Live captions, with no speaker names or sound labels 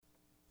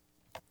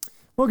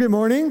Well, good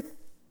morning.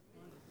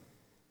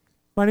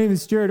 My name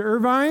is Jared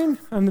Irvine.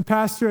 I'm the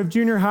pastor of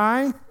junior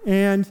high,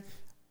 and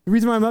the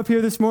reason why I'm up here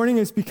this morning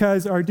is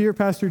because our dear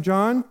Pastor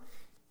John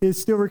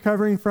is still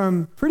recovering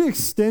from pretty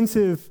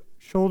extensive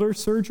shoulder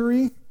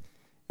surgery,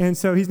 and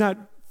so he's not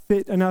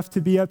fit enough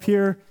to be up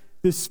here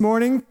this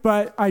morning,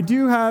 but I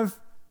do have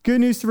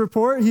good news to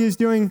report. He is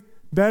doing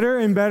better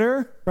and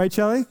better, right,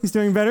 Shelley? He's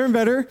doing better and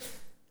better.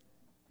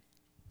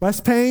 Less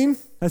pain,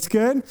 that's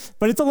good.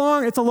 But it's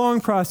a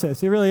long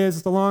process. It really is.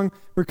 It's a long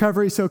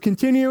recovery. So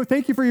continue.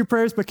 Thank you for your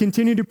prayers, but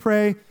continue to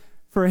pray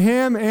for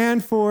him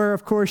and for,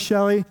 of course,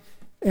 Shelley.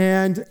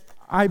 And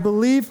I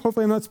believe,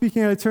 hopefully I'm not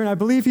speaking out of turn, I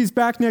believe he's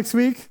back next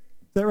week. Is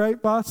that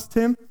right, boss,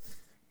 Tim?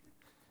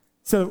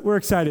 So we're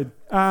excited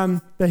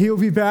that he will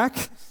be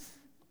back.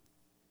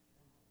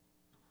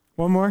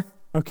 One more?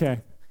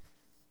 Okay.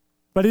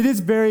 But it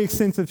is very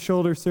extensive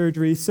shoulder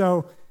surgery,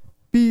 so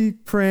be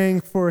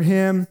praying for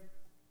him.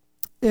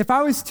 If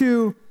I was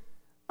to,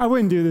 I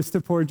wouldn't do this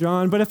to poor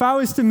John, but if I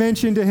was to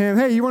mention to him,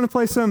 hey, you want to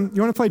play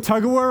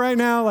tug of war right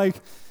now?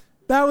 It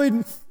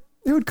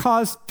would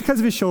cause, because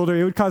of his shoulder,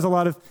 it would cause a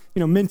lot of,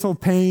 mental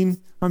pain,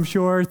 I'm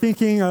sure.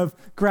 Thinking of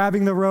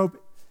grabbing the rope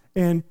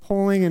and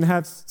pulling and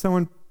have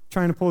someone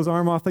trying to pull his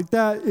arm off,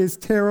 that is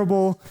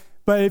terrible.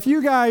 But if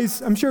you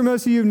guys, I'm sure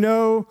most of you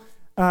know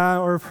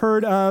or have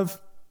heard of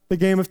the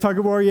game of tug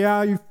of war.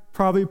 Yeah, you've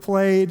probably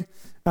played.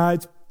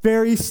 It's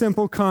very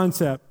simple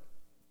concept.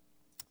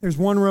 There's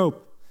one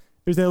rope.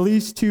 There's at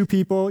least two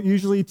people,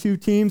 usually two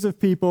teams of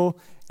people,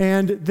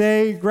 and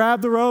they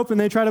grab the rope and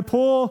they try to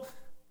pull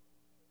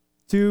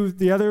to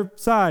the other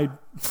side.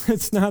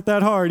 It's not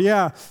that hard.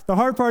 Yeah, the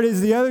hard part is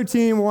the other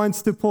team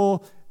wants to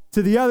pull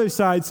to the other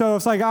side. So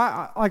it's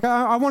I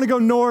want to go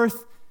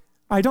north.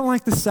 I don't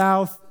like the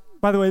south.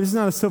 By the way, this is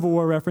not a Civil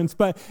War reference,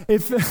 but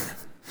if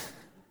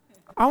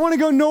I want to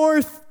go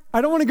north,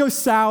 I don't want to go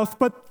south,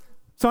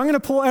 so I'm going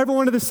to pull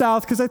everyone to the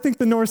south because I think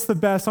the north's the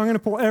best. So I'm going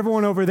to pull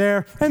everyone over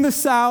there. And the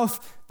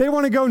south, they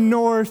want to go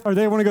north, or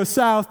they want to go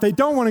south. They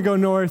don't want to go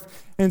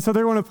north. And so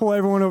they want to pull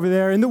everyone over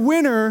there. And the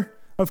winner,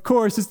 of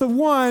course, is the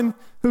one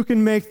who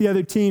can make the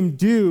other team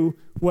do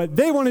what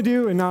they want to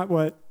do and not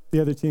what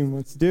the other team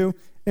wants to do.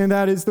 And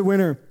that is the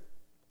winner.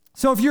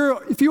 So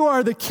if you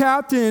are the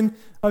captain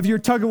of your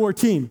tug-of-war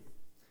team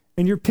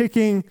and you're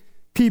picking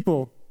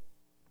people,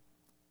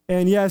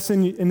 and yes,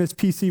 in this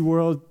PC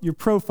world, you're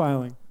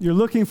profiling. You're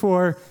looking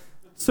for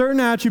certain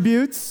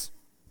attributes.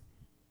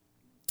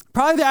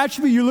 Probably the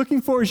attribute you're looking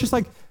for is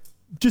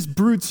just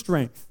brute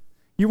strength.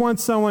 You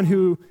want someone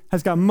who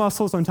has got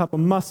muscles on top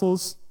of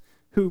muscles,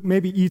 who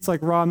maybe eats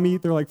raw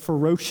meat. They're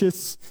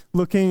ferocious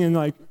looking, and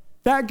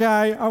that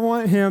guy, I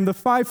want him. The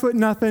 5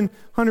 nothing,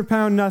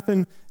 100-pound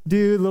nothing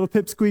dude, little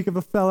pipsqueak of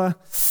a fella.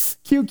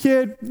 Cute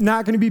kid,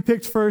 not going to be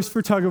picked first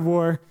for tug of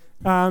war.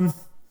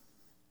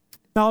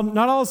 Now,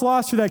 not all is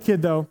lost for that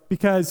kid, though,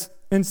 because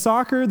in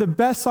soccer, the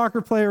best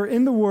soccer player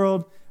in the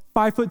world,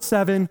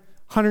 5'7",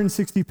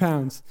 160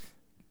 pounds.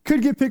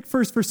 Could get picked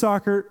first for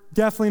soccer,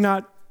 definitely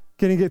not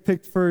going to get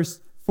picked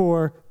first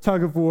for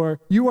tug of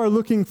war. You are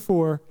looking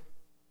for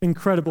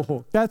Incredible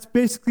Hulk. That's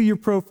basically your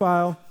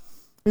profile.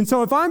 And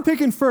so if I'm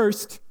picking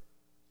first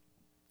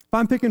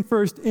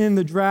in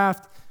the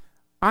draft,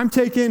 I'm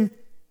taking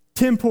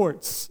Tim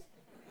Ports.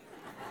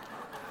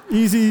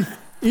 Easy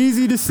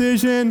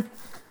decision.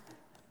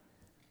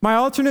 My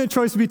alternate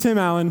choice would be Tim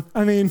Allen.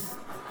 I'm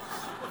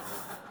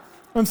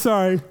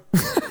sorry.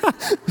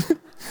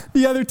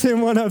 The other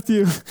Tim went up to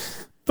you.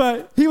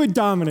 But he would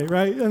dominate,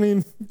 right?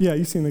 Yeah,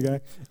 you've seen the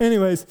guy.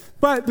 Anyways,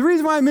 but the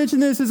reason why I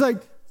mention this is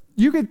we're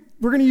going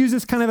to use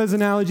this kind of as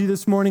an analogy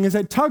this morning, is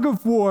that tug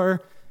of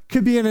war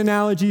could be an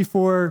analogy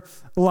for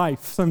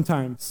life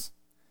sometimes.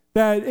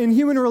 That in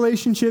human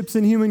relationships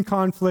and human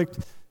conflict,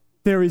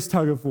 there is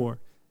tug of war.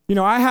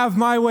 I have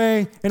my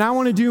way, and I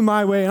want to do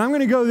my way, and I'm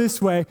going to go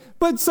this way.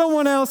 But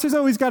there's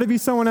always got to be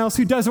someone else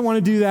who doesn't want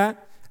to do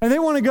that, and they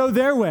want to go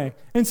their way.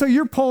 And so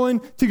you're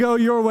pulling to go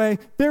your way.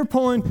 They're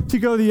pulling to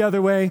go the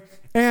other way.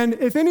 And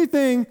if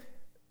anything,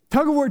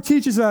 tug of war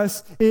teaches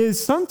us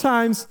is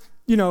sometimes,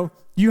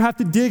 you have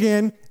to dig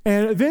in,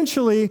 and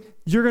eventually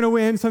you're going to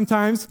win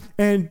sometimes,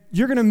 and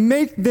you're going to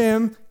make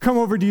them come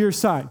over to your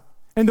side.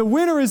 And the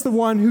winner is the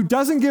one who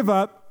doesn't give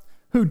up,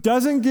 who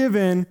doesn't give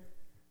in,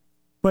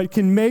 but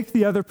can make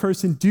the other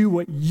person do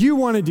what you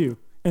want to do.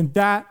 And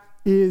that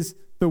is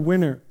the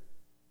winner.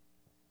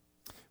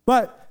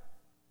 But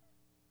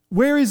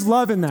where is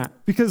love in that?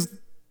 Because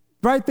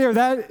right there,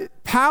 that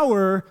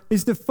power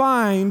is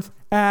defined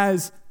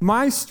as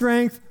my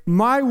strength,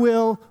 my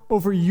will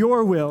over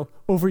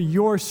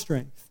your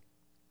strength.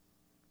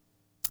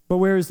 But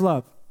where is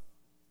love?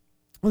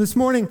 Well, this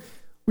morning,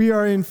 we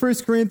are in 1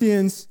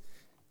 Corinthians,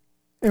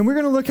 and we're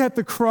going to look at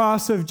the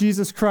cross of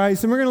Jesus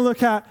Christ, and we're going to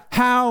look at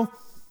how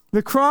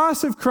the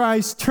cross of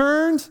Christ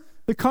turned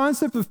the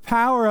concept of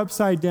power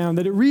upside down,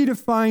 that it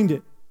redefined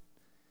it.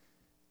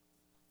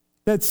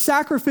 That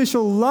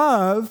sacrificial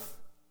love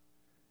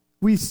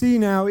we see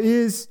now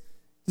is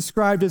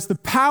described as the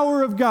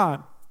power of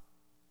God.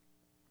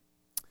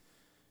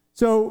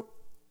 So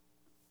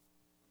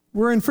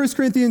We're in 1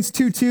 Corinthians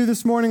 2:2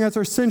 this morning. That's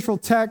our central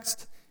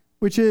text,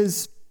 which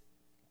is,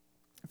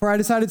 "For I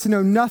decided to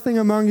know nothing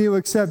among you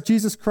except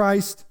Jesus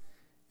Christ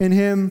and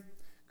him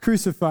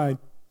crucified."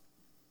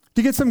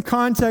 To get some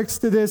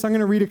context to this, I'm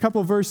going to read a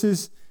couple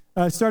verses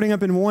starting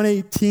up in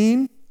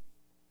 1:18.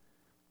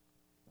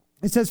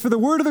 It says, "For the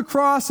word of the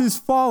cross is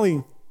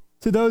folly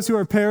to those who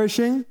are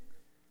perishing,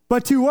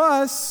 but to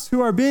us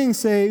who are being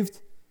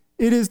saved,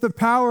 it is the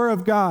power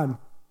of God." I'm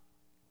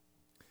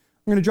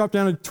going to drop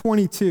down to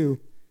 22.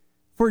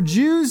 "For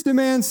Jews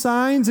demand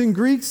signs and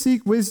Greeks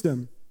seek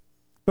wisdom,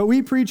 but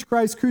we preach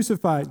Christ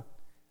crucified,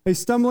 a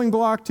stumbling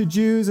block to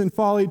Jews and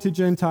folly to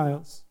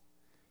Gentiles.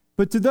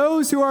 But to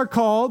those who are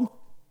called,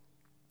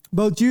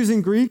 both Jews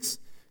and Greeks,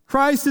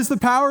 Christ is the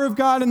power of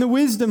God and the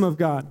wisdom of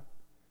God.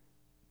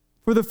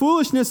 For the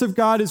foolishness of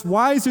God is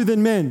wiser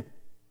than men,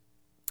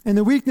 and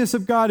the weakness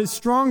of God is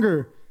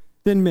stronger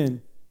than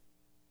men."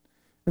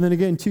 And then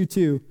again,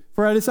 2:2.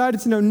 "For I decided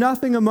to know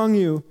nothing among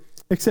you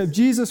except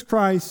Jesus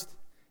Christ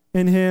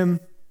and him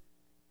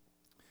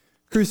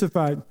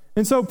crucified."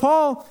 And so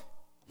Paul,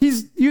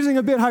 he's using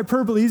a bit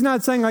hyperbole. He's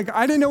not saying like,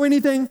 I didn't know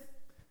anything.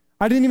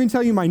 I didn't even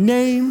tell you my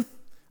name.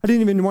 I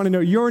didn't even want to know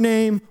your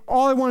name.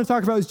 All I want to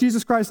talk about is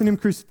Jesus Christ and him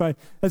crucified.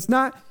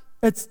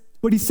 That's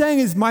what he's saying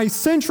is my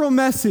central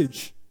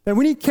message. That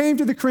when he came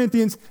to the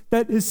Corinthians,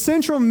 that his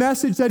central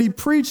message that he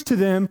preached to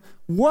them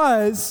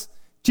was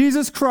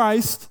Jesus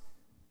Christ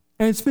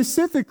and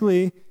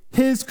specifically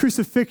his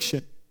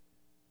crucifixion.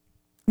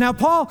 Now,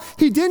 Paul,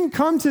 he didn't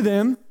come to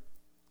them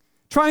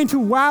trying to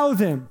wow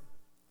them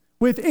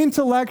with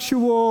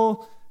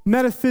intellectual,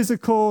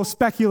 metaphysical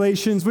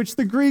speculations, which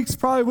the Greeks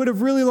probably would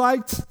have really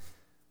liked.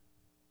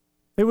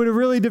 They would have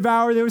really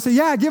devoured. They would say,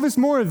 yeah, give us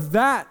more of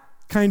that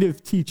kind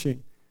of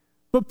teaching.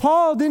 But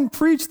Paul didn't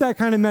preach that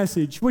kind of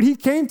message. What he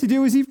came to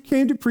do is he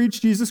came to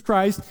preach Jesus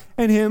Christ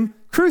and him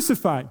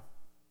crucified,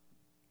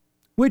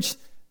 which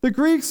the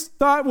Greeks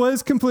thought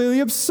was completely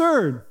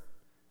absurd,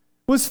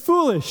 was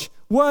foolish,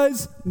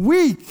 was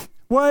weak,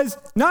 was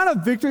not a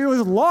victory, it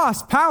was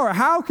lost power.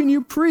 How can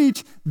you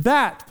preach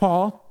that,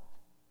 Paul?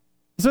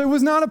 So it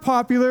was not a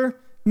popular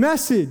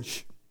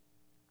message.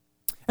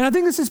 And I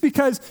think this is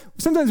because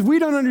sometimes we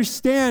don't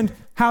understand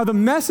how the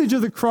message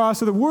of the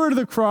cross or the word of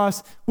the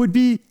cross would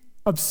be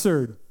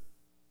absurd,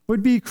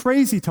 would be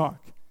crazy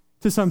talk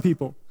to some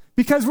people.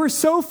 Because we're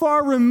so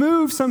far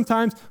removed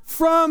sometimes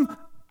from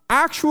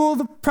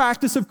the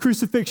practice of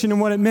crucifixion and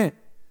what it meant.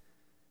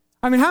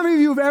 I mean, how many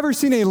of you have ever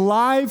seen a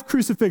live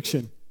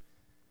crucifixion?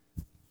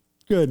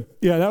 Good.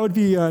 Yeah, that would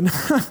be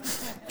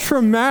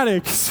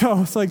traumatic.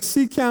 So it's like,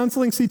 see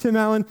counseling, see Tim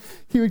Allen,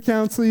 he would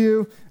counsel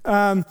you.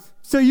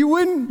 So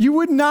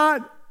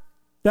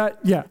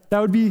that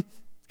would be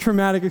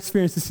traumatic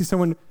experience to see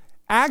someone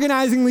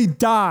agonizingly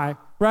die,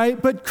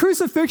 right? But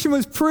crucifixion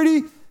was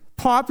pretty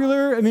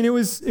popular. I mean, it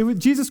was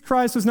Jesus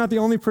Christ was not the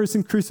only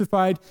person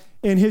crucified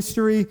in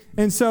history.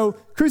 And so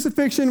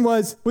crucifixion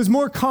was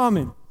more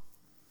common.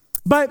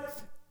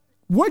 But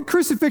what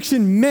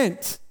crucifixion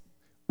meant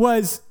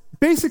was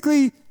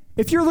basically,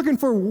 if you're looking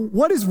for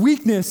what is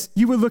weakness,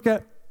 you would look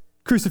at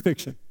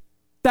crucifixion.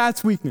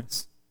 That's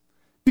weakness.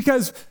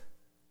 Because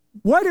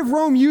what did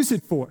Rome use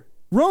it for?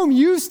 Rome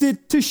used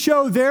it to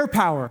show their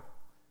power,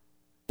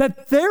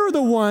 that they're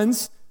the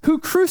ones who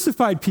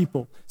crucified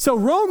people. So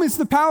Rome is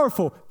the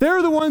powerful.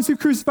 They're the ones who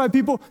crucified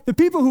people. The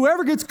people,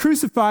 whoever gets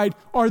crucified,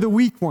 are the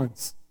weak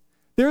ones.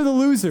 They're the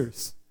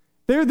losers.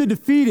 They're the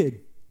defeated.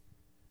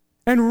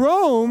 And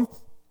Rome,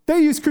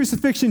 they use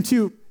crucifixion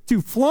to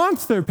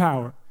flaunt their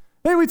power.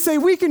 They would say,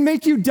 we can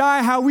make you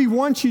die how we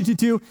want you to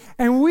do,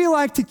 and we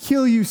like to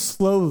kill you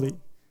slowly.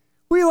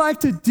 We like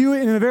to do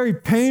it in a very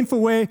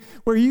painful way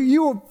where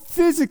you will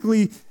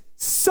physically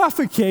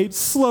suffocate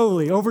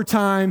slowly over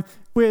time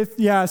with,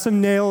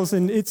 some nails,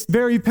 and it's a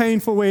very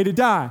painful way to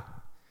die.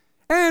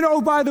 And,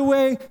 oh, by the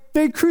way,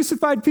 they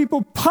crucified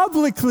people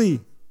publicly.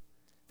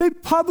 They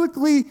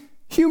publicly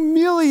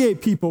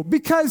humiliate people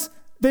because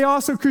they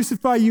also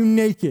crucify you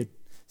naked.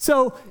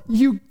 So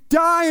you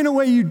die in a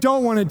way you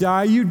don't want to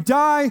die. You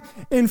die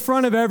in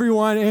front of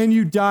everyone, and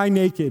you die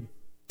naked.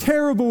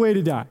 Terrible way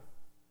to die.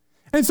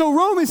 And so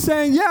Rome is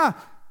saying,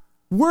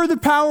 we're the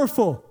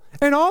powerful.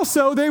 And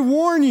also, they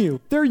warn you.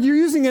 You're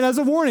using it as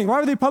a warning. Why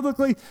would they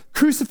publicly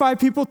crucify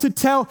people to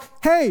tell,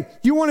 hey,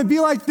 you want to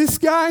be like this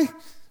guy?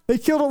 They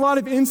killed a lot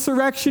of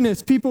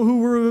insurrectionists, people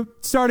who were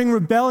starting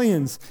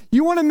rebellions.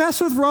 You want to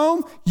mess with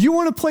Rome? You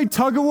want to play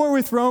tug of war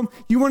with Rome?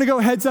 You want to go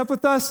heads up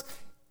with us?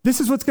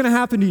 This is what's going to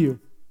happen to you.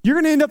 You're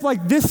going to end up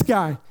like this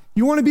guy.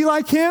 You want to be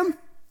like him?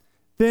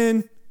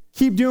 Then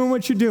keep doing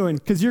what you're doing,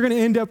 because you're going to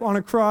end up on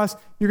a cross.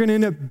 You're going to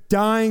end up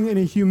dying in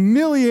a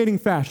humiliating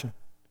fashion.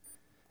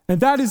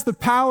 And that is the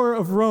power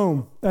of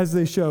Rome, as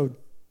they showed.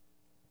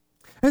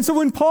 And so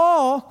when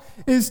Paul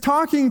is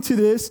talking to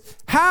this,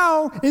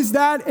 how is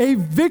that a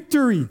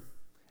victory?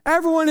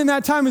 Everyone in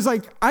that time is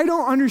like, I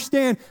don't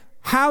understand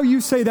how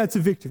you say that's a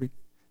victory.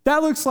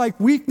 That looks like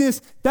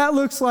weakness. That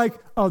looks like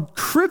a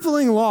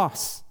crippling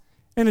loss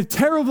and a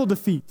terrible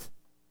defeat.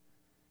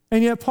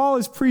 And yet Paul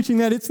is preaching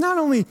that it's not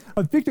only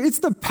a victory, it's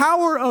the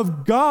power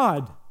of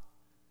God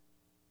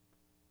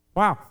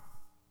Wow.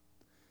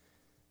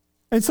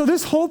 And so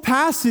this whole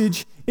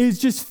passage is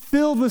just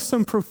filled with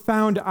some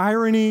profound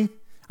irony.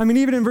 I mean,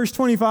 even in verse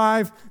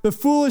 25, the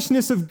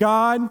foolishness of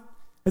God,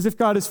 as if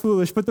God is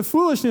foolish, but the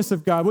foolishness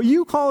of God, what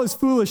you call as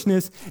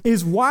foolishness,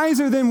 is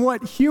wiser than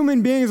what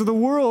human beings of the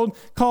world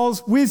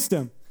calls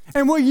wisdom.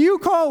 And what you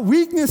call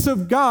weakness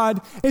of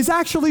God is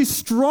actually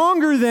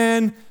stronger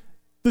than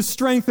the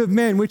strength of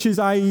men, which is,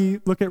 i.e.,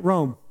 look at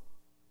Rome.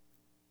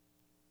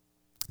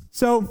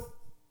 So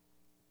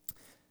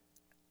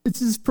it's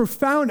this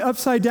profound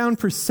upside-down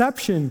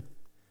perception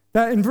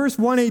that in verse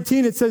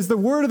 118 it says, the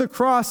word of the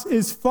cross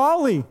is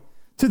folly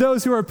to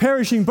those who are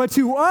perishing, but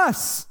to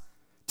us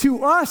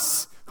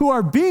who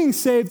are being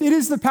saved, it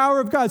is the power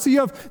of God. So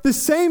you have the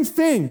same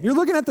thing. You're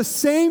looking at the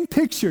same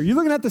picture. You're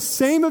looking at the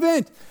same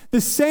event,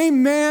 the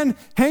same man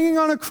hanging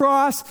on a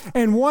cross,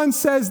 and one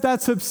says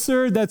that's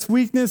absurd, that's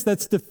weakness,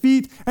 that's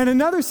defeat, and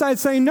another side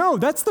saying, no,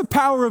 that's the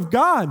power of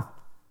God.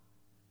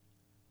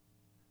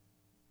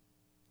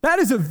 That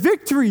is a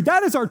victory.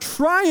 That is our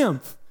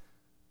triumph.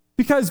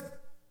 Because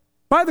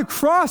by the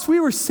cross, we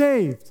were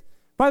saved.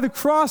 By the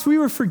cross, we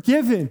were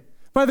forgiven.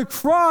 By the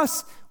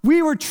cross,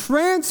 we were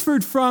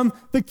transferred from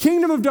the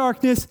kingdom of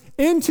darkness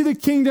into the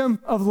kingdom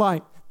of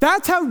light.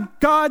 That's how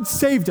God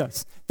saved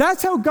us.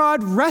 That's how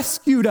God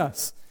rescued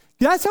us.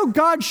 That's how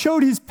God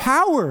showed his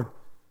power,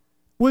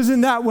 was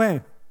in that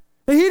way.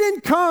 He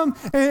didn't come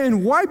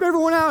and wipe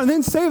everyone out and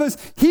then save us.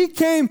 He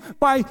came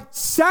by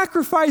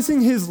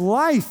sacrificing his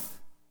life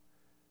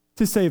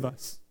to save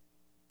us.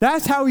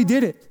 That's how he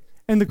did it.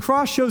 And the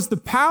cross shows the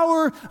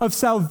power of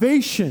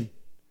salvation,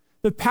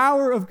 the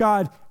power of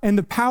God, and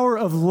the power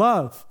of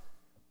love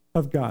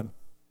of God.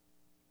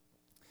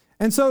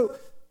 And so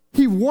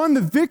he won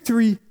the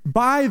victory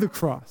by the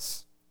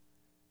cross.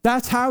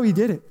 That's how he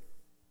did it.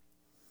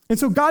 And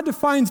so God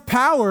defines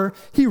power,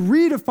 he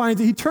redefines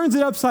it, he turns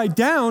it upside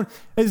down,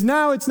 as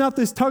now it's not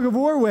this tug of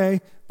war way,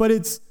 but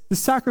it's the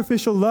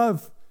sacrificial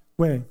love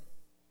way.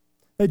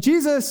 That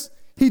Jesus,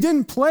 he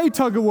didn't play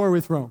tug of war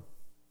with Rome,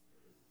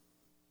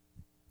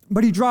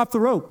 but he dropped the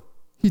rope.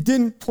 He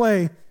didn't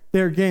play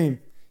their game.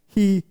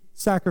 He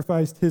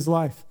sacrificed his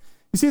life.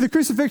 You see, the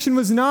crucifixion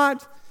was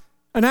not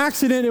an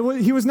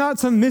accident. He was not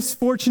some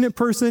misfortunate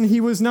person.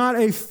 He was not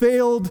a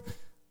failed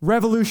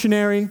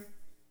revolutionary.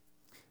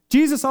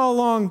 Jesus all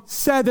along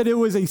said that it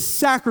was a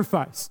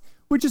sacrifice,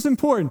 which is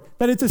important,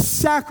 that it's a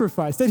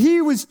sacrifice, that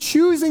he was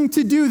choosing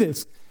to do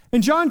this.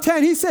 In John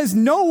 10, he says,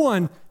 no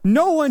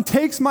one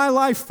takes my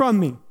life from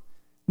me.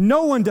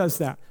 No one does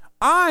that.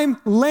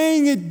 I'm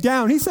laying it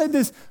down. He said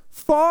this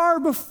far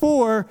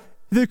before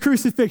the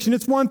crucifixion.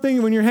 It's one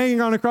thing when you're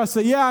hanging on a cross to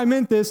say, yeah, I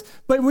meant this.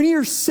 But when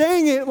you're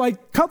saying it like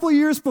a couple of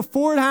years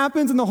before it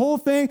happens and the whole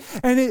thing,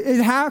 and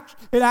it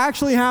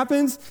actually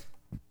happens,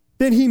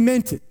 then he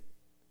meant it.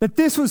 That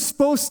this was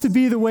supposed to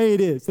be the way it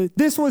is. That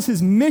this was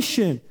his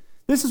mission.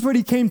 This is what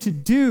he came to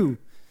do.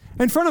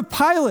 In front of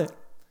Pilate,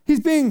 he's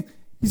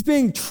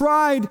being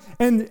tried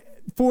and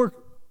for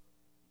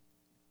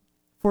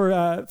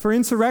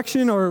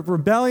insurrection or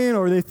rebellion,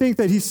 or they think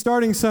that he's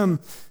starting some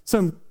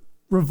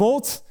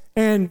revolt.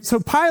 And so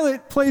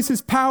Pilate plays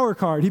his power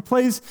card. He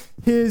plays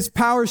his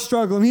power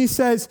struggle. And he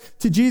says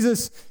to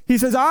Jesus, he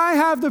says, I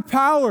have the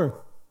power,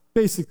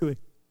 basically,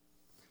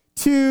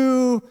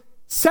 to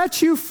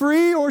set you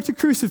free or to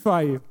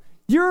crucify you.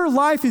 Your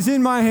life is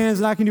in my hands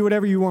and I can do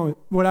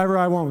whatever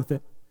I want with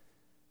it.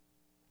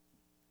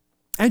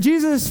 And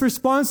Jesus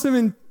responds to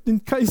him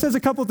and he says a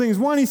couple things.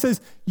 One, he says,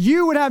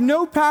 you would have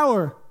no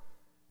power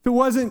if it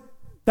wasn't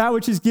that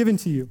which is given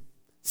to you.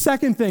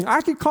 Second thing, I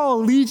could call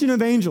a legion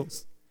of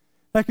angels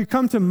that could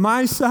come to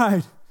my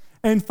side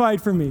and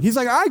fight for me. He's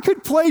like, I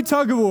could play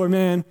tug of war,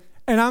 man,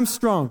 and I'm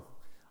strong.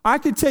 I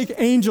could take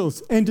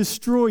angels and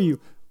destroy you.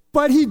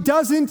 But he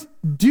doesn't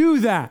do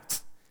that.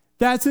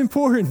 That's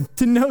important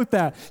to note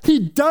that. He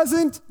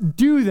doesn't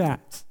do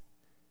that.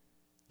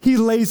 He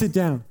lays it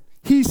down.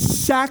 He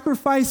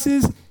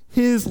sacrifices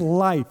his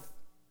life.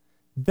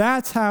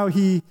 That's how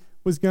he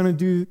was going to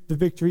do the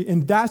victory,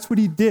 and that's what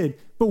he did.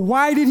 But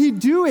why did he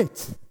do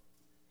it?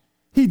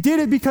 He did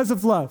it because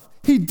of love.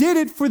 He did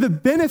it for the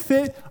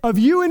benefit of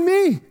you and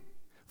me,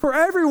 for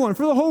everyone,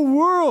 for the whole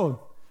world.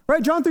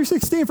 Right? John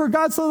 3:16, for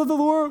God so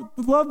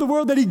loved the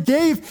world that he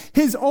gave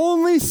his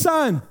only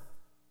son.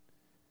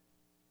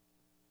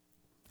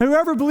 And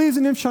whoever believes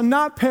in him shall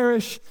not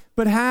perish,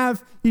 but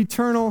have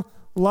eternal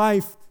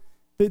life.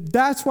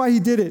 That's why he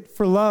did it,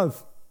 for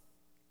love.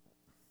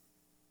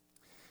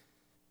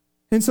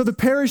 And so the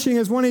perishing,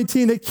 as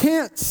 118, they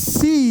can't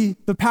see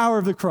the power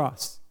of the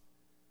cross.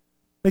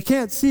 They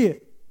can't see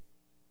it.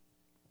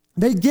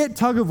 They get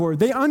tug of war.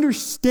 They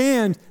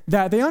understand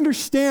that. They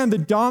understand the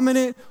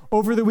dominant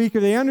over the weaker.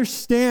 They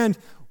understand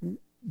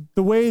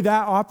the way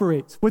that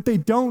operates. What they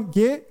don't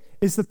get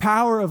is the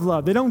power of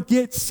love. They don't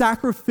get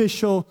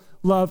sacrificial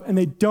love, and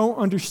they don't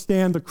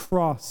understand the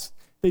cross.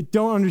 They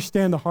don't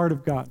understand the heart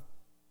of God.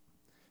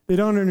 They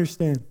don't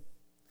understand.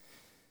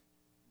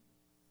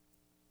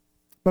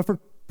 But for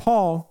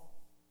Paul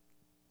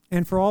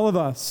and for all of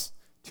us,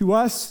 to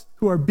us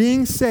who are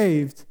being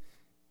saved,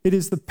 it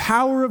is the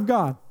power of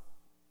God.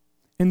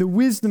 and the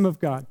wisdom of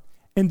God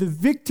and the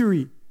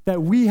victory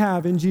that we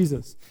have in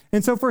Jesus.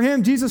 And so for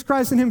him, Jesus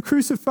Christ and him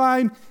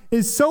crucified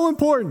is so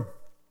important.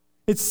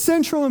 It's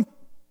central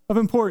of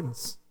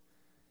importance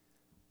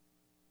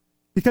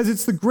because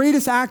it's the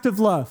greatest act of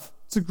love.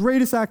 It's the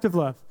greatest act of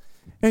love.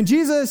 And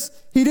Jesus,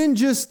 he didn't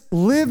just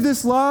live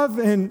this love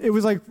and it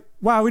was like,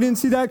 wow, we didn't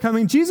see that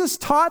coming. Jesus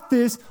taught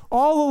this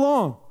all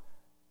along,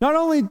 not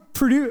only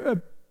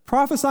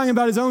prophesying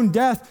about his own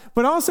death,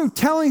 but also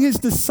telling his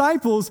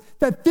disciples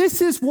that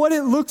this is what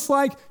it looks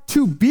like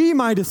to be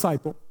my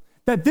disciple.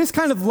 That this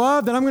kind of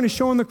love that I'm going to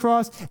show on the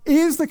cross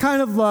is the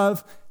kind of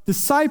love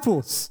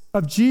disciples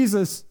of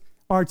Jesus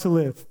are to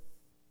live.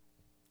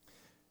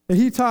 That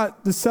he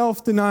taught the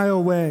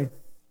self-denial way.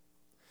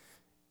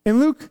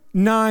 In Luke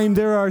 9,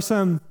 there are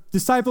some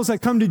disciples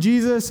that come to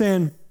Jesus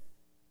and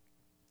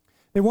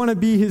they want to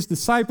be his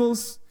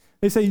disciples.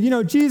 They say,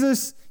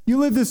 Jesus, you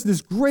live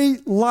this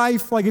great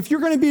life. Like if you're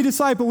going to be a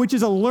disciple, which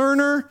is a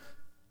learner,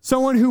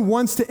 someone who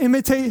wants to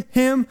imitate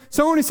him,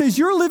 someone who says,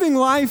 you're living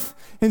life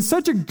in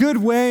such a good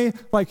way,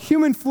 like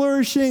human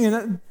flourishing,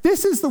 and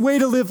this is the way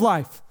to live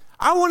life.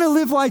 I want to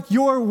live like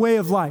your way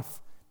of life.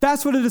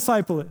 That's what a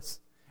disciple is.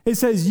 It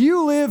says,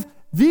 you live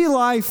the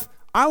life.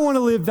 I want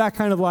to live that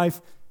kind of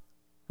life.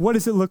 What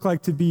does it look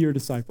like to be your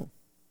disciple?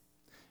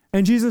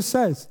 And Jesus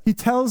says, he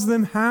tells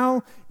them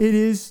how it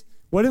is,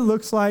 what it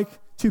looks like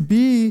to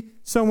be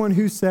someone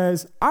who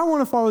says, I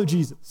want to follow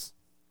Jesus.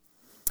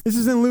 This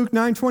is in Luke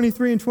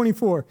 9:23 and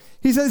 24.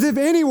 He says, if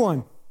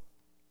anyone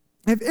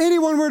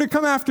were to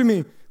come after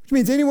me, which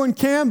means anyone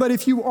can, but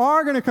if you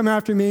are going to come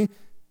after me,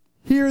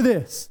 hear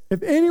this.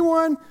 If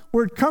anyone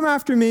were to come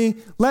after me,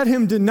 let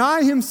him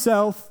deny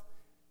himself,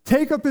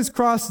 take up his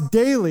cross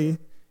daily,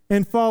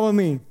 and follow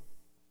me.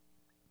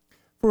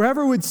 For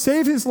whoever would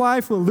save his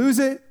life will lose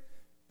it,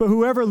 but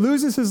whoever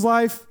loses his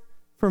life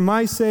for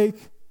my sake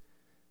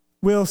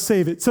will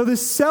save it. So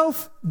this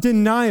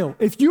self-denial,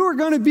 if you are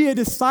going to be a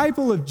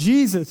disciple of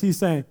Jesus, he's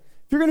saying,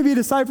 if you're going to be a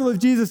disciple of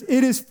Jesus,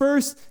 it is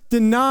first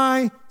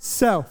deny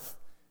self.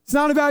 It's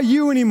not about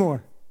you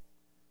anymore.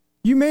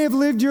 You may have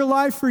lived your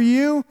life for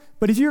you,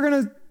 but if you're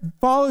going to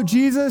follow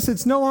Jesus,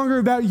 it's no longer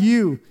about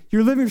you.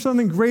 You're living for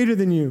something greater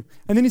than you.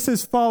 And then he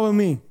says, follow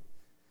me.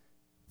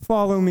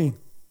 Follow me.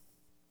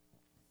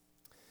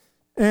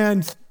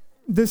 And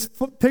this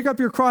pick up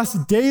your cross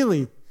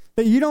daily.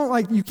 That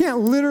you can't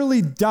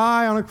literally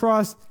die on a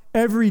cross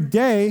every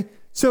day.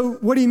 So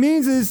what he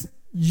means is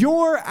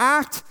your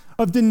act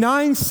of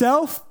denying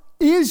self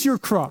is your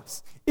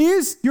cross,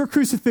 is your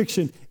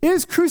crucifixion,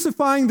 is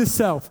crucifying the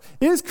self,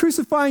 is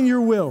crucifying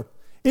your will.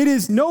 It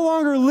is no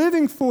longer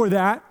living for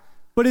that,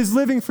 but is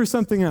living for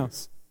something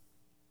else.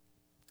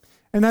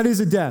 And that is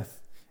a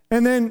death.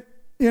 And then,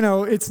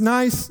 it's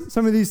nice,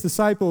 some of these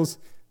disciples,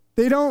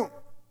 they don't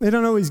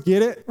always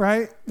get it,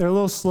 right? They're a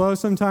little slow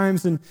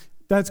sometimes, and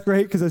that's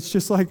great because it's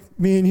just like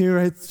me and you,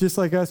 right? It's just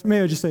like us.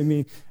 Maybe I just say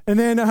me. And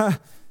then,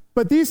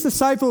 but these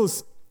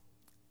disciples,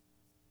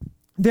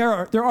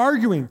 they're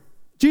arguing.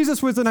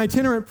 Jesus was an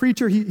itinerant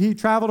preacher. He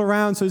traveled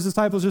around, so his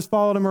disciples just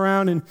followed him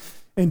around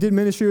and did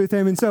ministry with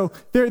him. And so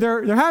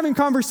they're having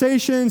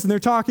conversations and they're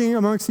talking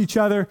amongst each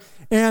other.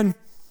 And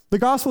the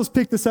Gospels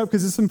pick this up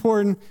because it's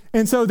important.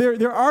 And so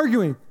they're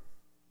arguing.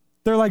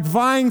 They're like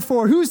vying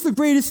for who's the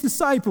greatest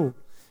disciple.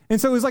 And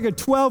so it was like a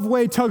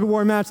 12-way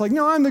tug-of-war match. Like,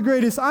 no, I'm the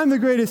greatest, I'm the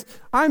greatest,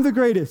 I'm the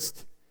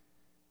greatest.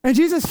 And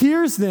Jesus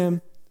hears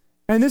them,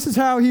 and this is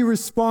how he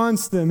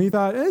responds to them. He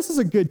thought, this is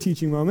a good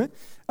teaching moment.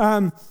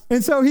 And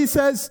so he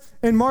says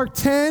in Mark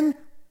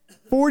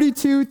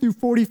 10:42 through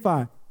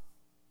 45,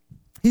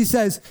 he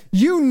says,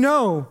 you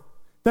know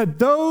that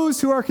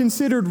those who are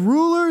considered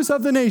rulers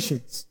of the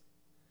nations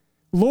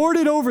lord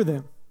it over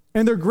them,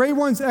 and their great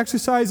ones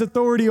exercise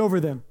authority over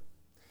them.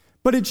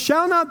 But it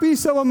shall not be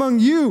so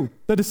among you,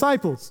 the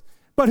disciples.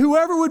 But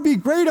whoever would be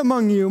great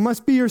among you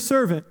must be your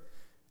servant.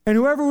 And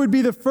whoever would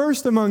be the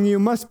first among you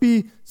must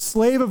be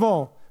slave of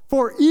all.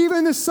 For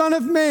even the Son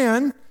of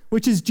Man,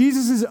 which is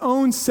Jesus'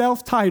 own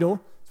self-title,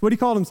 that's what he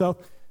called himself.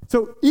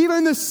 So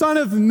even the Son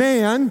of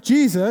Man,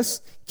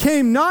 Jesus,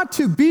 came not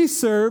to be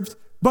served,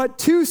 but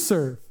to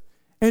serve,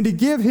 and to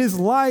give his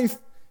life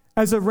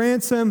as a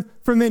ransom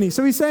for many.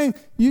 So he's saying,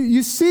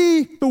 you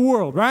see the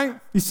world, right?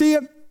 You see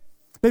it?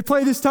 They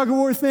play this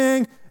tug-of-war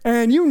thing,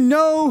 and you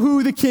know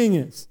who the king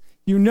is.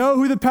 You know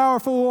who the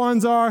powerful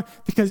ones are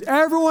because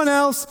everyone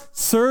else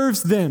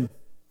serves them.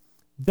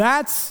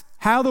 That's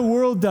how the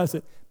world does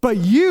it. But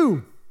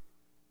you,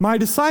 my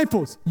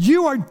disciples,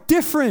 you are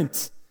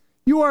different.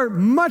 You are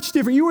much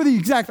different. You are the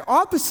exact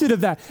opposite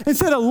of that.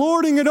 Instead of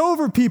lording it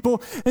over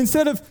people,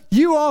 instead of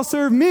you all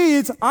serve me,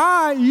 it's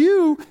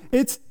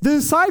it's the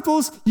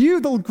disciples. You,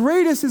 the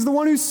greatest, is the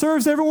one who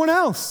serves everyone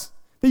else.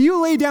 That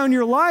you lay down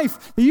your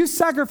life, that you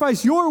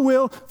sacrifice your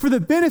will for the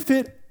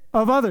benefit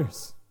of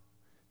others.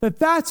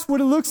 That's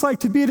what it looks like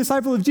to be a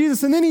disciple of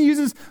Jesus. And then he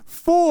uses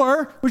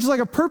for, which is like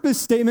a purpose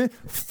statement,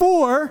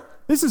 for,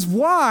 this is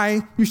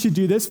why you should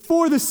do this,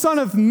 for the Son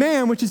of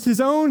Man, which is his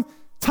own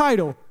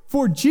title.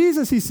 For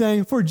Jesus, he's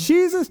saying, for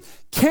Jesus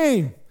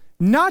came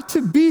not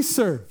to be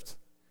served.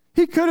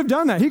 He could have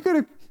done that. He could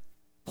have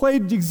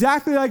played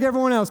exactly like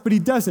everyone else, but he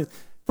doesn't.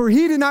 For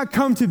he did not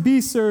come to be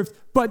served,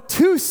 but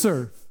to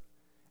serve,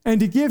 and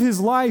to give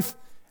his life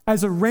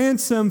as a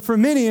ransom for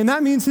many. And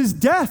that means his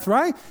death,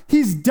 right?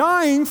 He's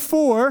dying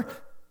for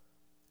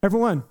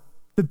everyone,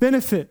 the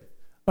benefit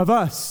of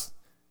us,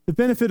 the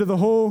benefit of the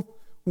whole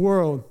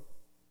world.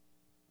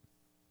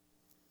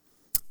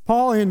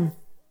 Paul in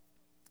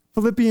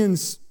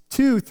Philippians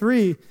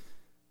 2:3,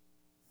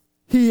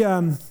 he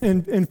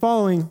and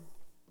following,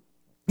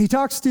 he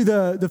talks to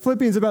the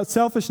Philippians about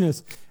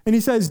selfishness, and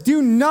he says,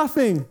 "Do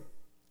nothing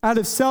out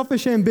of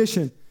selfish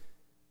ambition."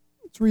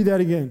 Let's read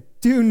that again.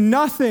 "Do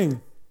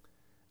nothing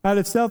out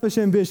of selfish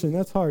ambition,"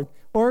 that's hard,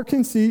 "or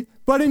conceit,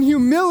 but in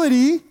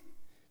humility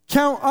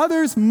count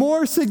others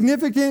more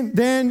significant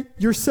than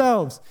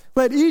yourselves.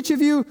 Let each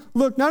of you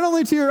look not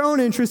only to your own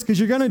interests, because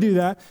you're going to do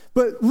that,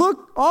 but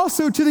look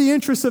also to the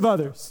interests of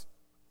others."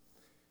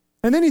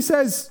 And then he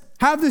says,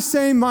 "Have the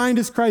same mind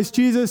as Christ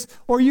Jesus,"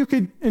 or you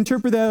could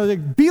interpret that as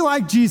like, be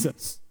like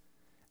Jesus.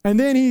 And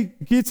then he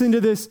gets into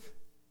this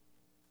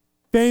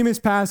famous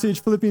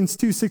passage, Philippians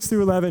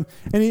 2:6-11,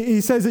 and he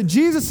says that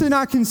Jesus did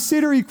not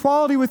consider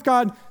equality with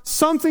God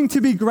something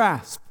to be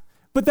grasped,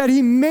 but that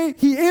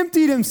he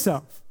emptied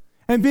himself,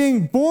 and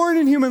being born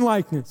in human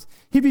likeness,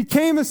 he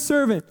became a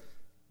servant,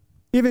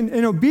 even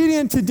and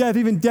obedient to death,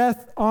 even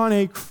death on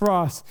a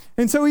cross.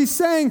 And so he's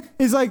telling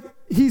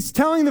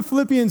the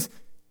Philippians,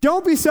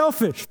 don't be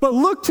selfish, but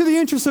look to the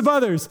interests of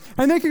others.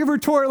 And they can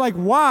retort like,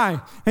 why?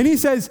 And he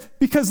says,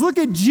 because look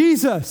at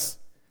Jesus.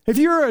 If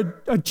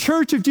you're a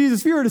church of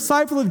Jesus, if you're a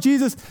disciple of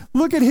Jesus,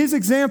 look at his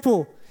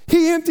example.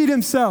 He emptied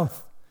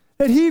himself,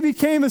 that he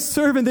became a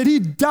servant, that he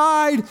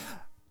died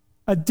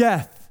a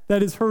death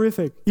that is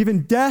horrific,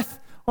 even death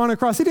on a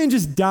cross. He didn't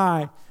just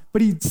die,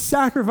 but he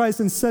sacrificed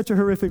in such a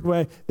horrific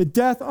way, the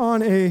death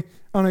on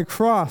a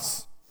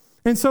cross.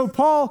 And so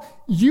Paul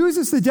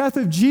uses the death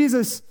of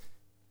Jesus,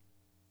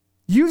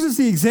 uses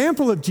the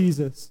example of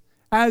Jesus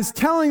as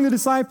telling the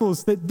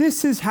disciples that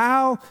this is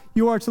how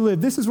you are to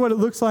live. This is what it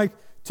looks like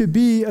to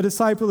be a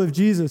disciple of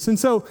Jesus. And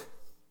so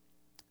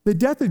the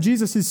death of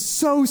Jesus is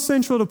so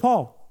central to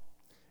Paul.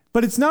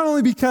 But it's not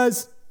only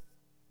because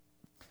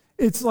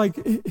it's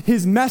like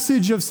his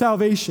message of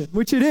salvation,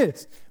 which it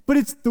is, but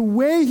it's the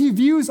way he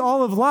views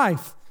all of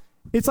life.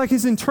 It's like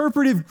his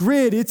interpretive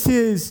grid. It's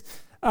his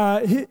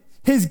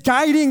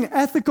guiding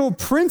ethical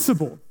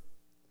principle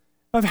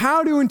of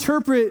how to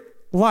interpret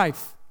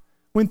life.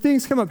 When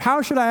things come up,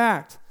 how should I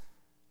act?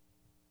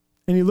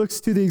 And he looks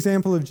to the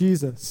example of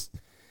Jesus.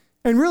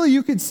 And really,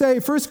 you could say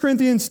 1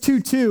 Corinthians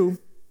 2:2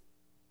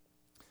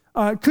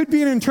 could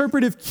be an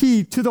interpretive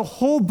key to the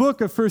whole book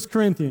of 1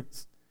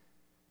 Corinthians.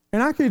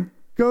 And I could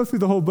go through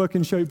the whole book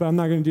and show you, but I'm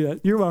not going to do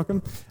that. You're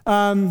welcome.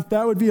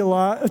 That would be a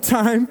lot of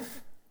time.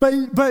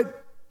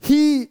 But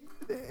he,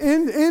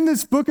 in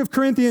this book of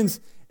Corinthians,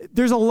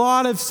 there's a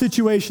lot of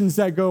situations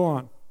that go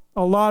on,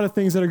 a lot of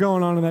things that are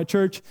going on in that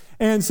church.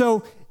 And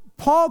so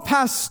Paul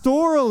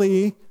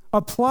pastorally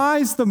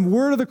applies the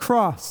word of the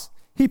cross.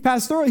 He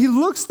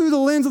looks through the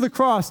lens of the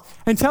cross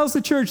and tells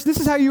the church, this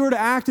is how you are to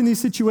act in these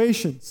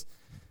situations.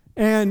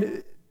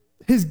 And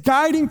his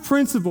guiding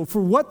principle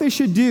for what they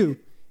should do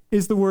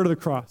is the word of the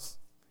cross,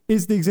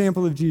 is the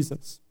example of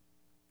Jesus.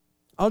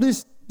 I'll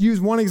just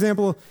use one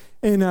example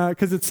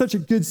because it's such a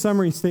good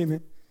summary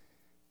statement.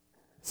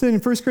 It's in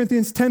 1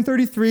 Corinthians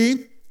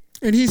 10:33,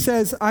 and he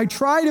says, "I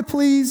try to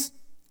please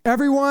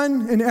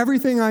everyone in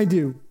everything I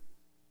do,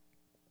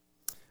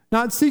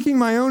 not seeking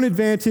my own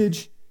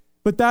advantage,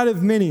 but that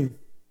of many,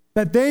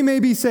 that they may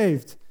be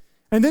saved."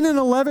 And then in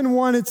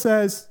 11:1 it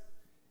says,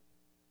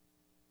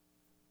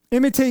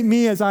 "Imitate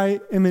me as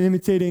I am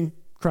imitating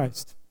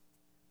Christ."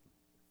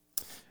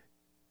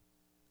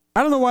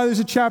 I don't know why there's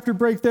a chapter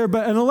break there,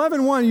 but in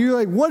 11:1, you're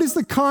like, what is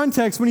the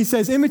context when he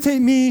says,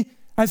 imitate me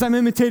as I'm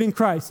imitating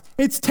Christ?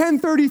 It's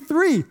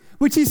 10:33,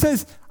 which he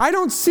says, I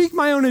don't seek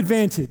my own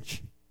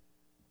advantage,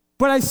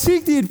 but I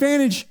seek the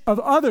advantage of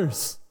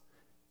others,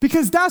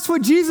 because that's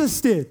what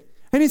Jesus did.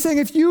 And he's saying,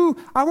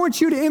 I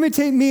want you to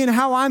imitate me in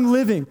how I'm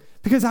living,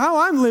 because how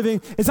I'm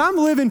living is I'm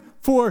living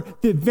for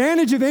the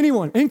advantage of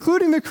anyone,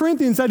 including the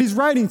Corinthians that he's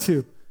writing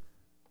to.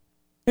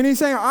 And he's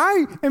saying,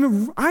 I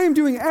am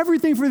doing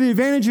everything for the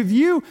advantage of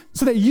you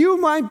so that you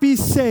might be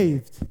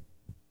saved.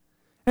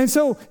 And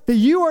so that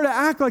you are to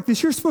act like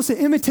this. You're supposed to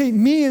imitate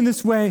me in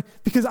this way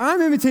because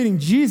I'm imitating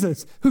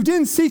Jesus, who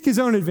didn't seek his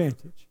own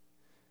advantage,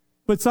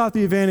 but sought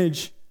the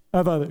advantage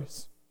of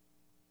others.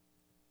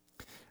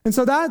 And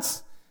so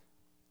that's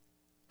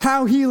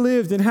how he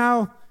lived and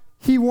how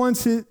he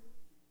wants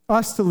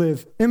us to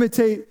live.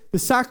 Imitate the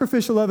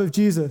sacrificial love of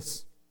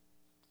Jesus.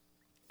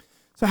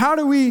 So how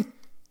do we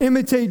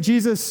imitate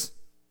Jesus,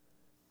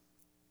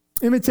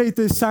 imitate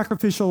this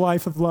sacrificial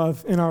life of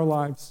love in our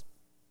lives?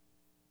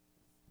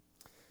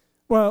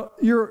 Well,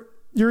 you're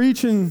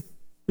each in,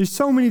 there's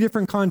so many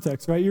different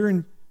contexts, right? You're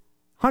in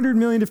 100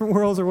 million different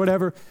worlds or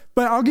whatever,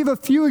 but I'll give a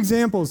few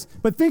examples.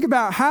 But think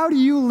about, how do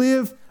you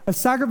live a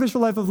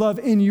sacrificial life of love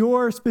in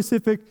your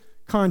specific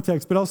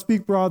context? But I'll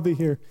speak broadly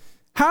here.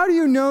 How do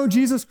you know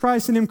Jesus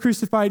Christ and him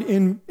crucified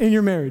in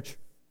your marriage?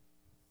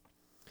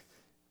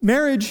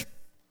 marriage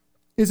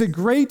is a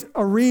great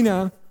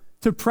arena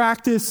to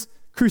practice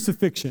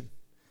crucifixion.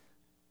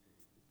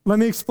 Let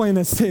me explain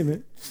that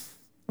statement.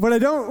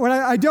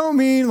 I don't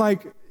mean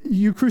like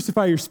you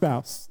crucify your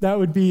spouse. That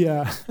would be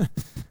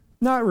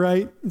not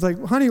right. It's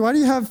like, honey, why do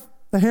you have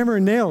the hammer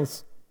and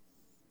nails?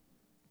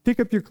 Pick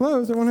up your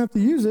clothes. I won't have to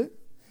use it.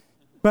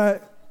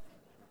 But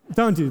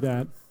don't do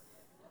that.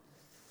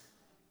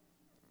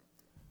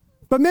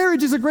 But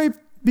marriage is a great,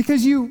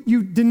 because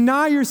you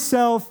deny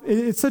yourself.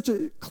 It's such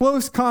a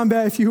close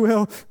combat, if you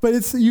will, but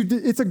it's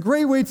a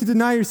great way to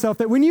deny yourself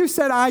that when you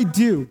said, I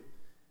do,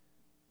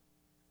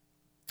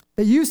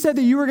 that you said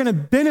that you were going to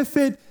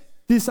benefit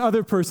this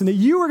other person, that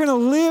you were going to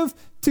live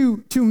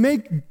to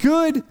make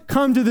good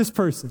come to this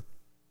person.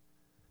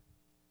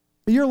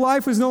 That your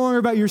life was no longer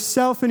about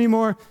yourself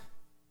anymore,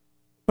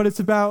 but it's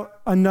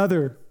about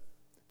another.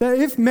 That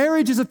if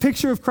marriage is a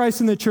picture of Christ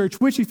in the church,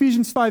 which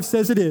Ephesians 5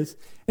 says it is,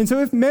 and so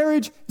if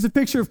marriage is a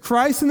picture of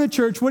Christ in the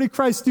church, what did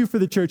Christ do for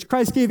the church?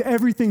 Christ gave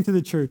everything to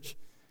the church.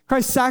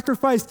 Christ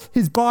sacrificed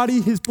his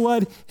body, his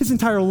blood, his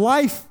entire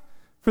life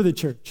for the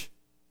church.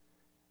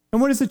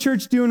 And what does the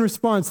church do in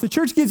response? The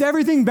church gives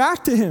everything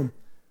back to him.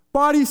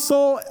 Body,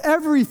 soul,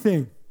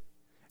 everything.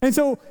 And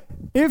so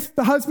if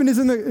the husband is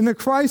in the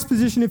Christ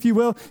position, if you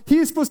will, he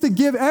is supposed to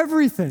give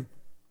everything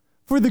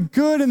for the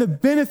good and the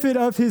benefit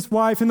of his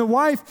wife. And the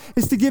wife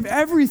is to give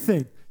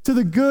everything to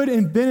the good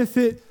and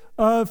benefit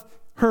of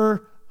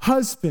her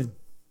husband.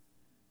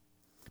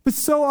 But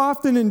so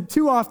often and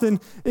too often,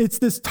 it's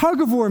this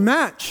tug of war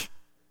match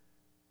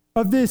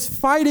of this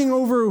fighting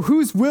over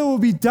whose will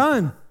be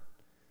done.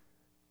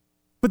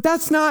 But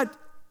that's not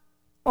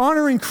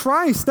honoring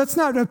Christ. That's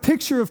not a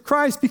picture of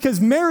Christ,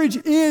 because marriage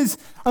is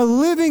a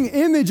living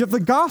image of the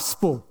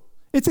gospel.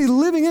 It's a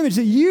living image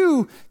that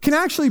you can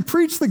actually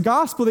preach the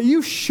gospel, that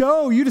you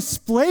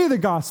display the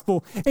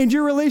gospel and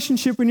your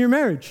relationship in your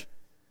marriage.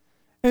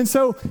 And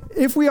so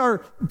if we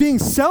are being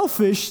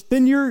selfish,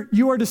 then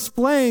you are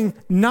displaying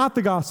not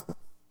the gospel.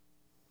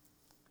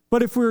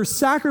 But if we're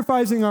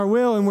sacrificing our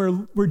will and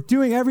we're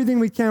doing everything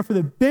we can for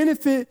the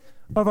benefit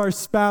of our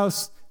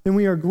spouse, then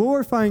we are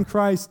glorifying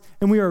Christ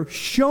and we are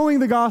showing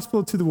the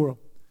gospel to the world.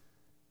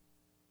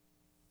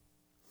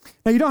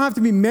 Now, you don't have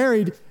to be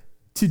married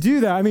to do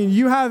that. I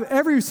mean,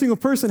 every single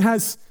person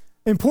has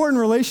important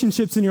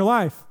relationships in your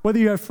life. Whether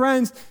you have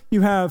friends,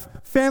 you have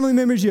family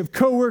members, you have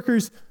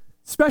coworkers,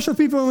 special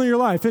people in your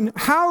life. And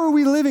how are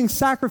we living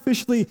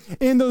sacrificially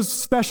in those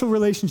special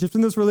relationships,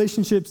 in those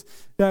relationships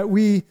that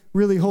we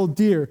really hold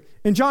dear?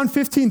 In John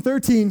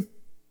 15:13,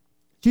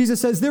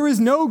 Jesus says, "There is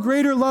no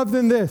greater love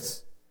than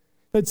this,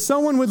 that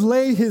someone would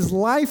lay his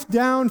life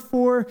down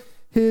for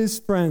his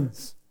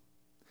friends."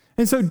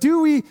 And so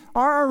in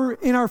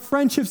our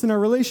friendships, in our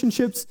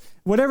relationships,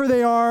 whatever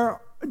they are,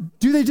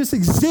 do they just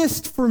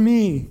exist for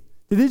me?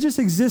 Do they just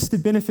exist to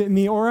benefit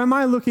me? Or am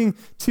I looking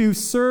to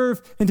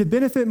serve and to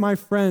benefit my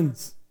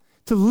friends,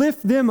 to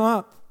lift them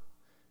up,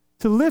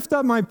 to lift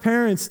up my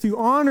parents, to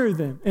honor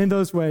them in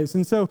those ways?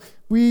 And so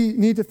we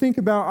need to think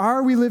about,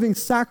 are we living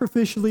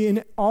sacrificially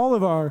in all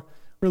of our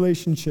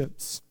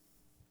relationships?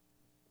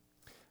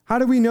 How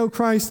do we know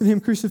Christ and him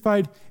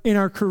crucified in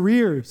our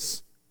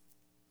careers?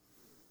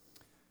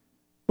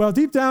 Well,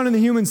 deep down in the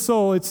human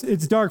soul, it's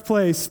a dark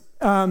place.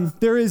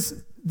 There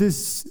is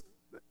this,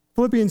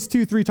 Philippians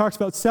 2:3 talks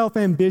about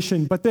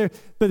self-ambition,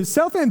 but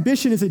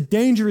self-ambition is a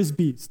dangerous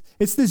beast.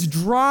 It's this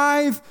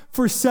drive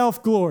for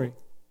self-glory.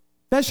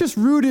 That's just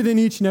rooted in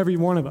each and every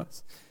one of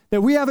us,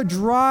 that we have a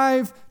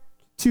drive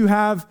to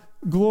have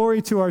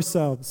glory to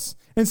ourselves.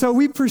 And so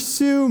we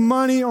pursue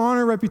money,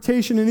 honor,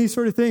 reputation, and these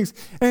sort of things.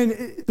 And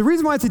the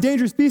reason why it's a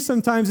dangerous beast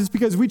sometimes is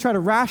because we try to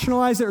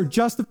rationalize it or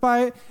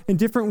justify it in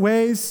different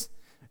ways.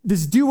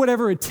 This do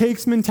whatever it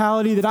takes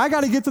mentality, that I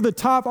got to get to the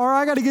top, or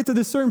I got to get to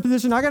this certain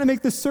position, I got to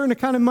make this certain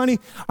kind of money,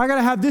 I got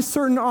to have this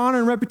certain honor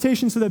and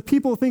reputation so that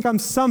people think I'm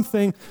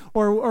something,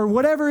 or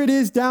whatever it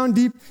is down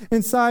deep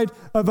inside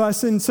of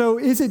us. And so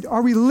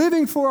are we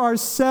living for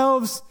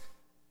ourselves,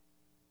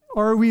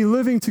 or are we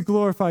living to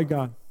glorify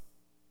God?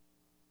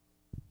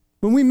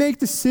 When we make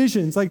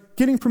decisions, like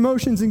getting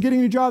promotions and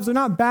getting new jobs, they're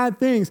not bad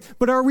things,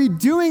 but are we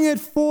doing it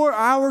for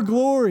our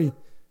glory?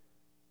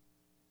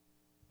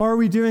 Or are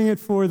we doing it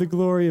for the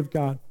glory of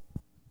God?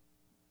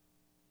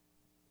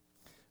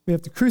 We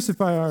have to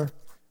crucify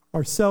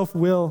our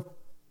self-will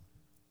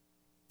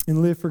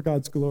and live for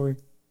God's glory.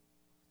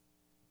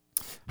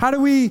 How do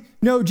we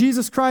know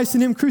Jesus Christ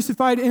and him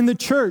crucified in the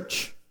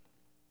church?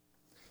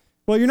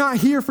 Well, you're not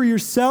here for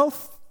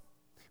yourself.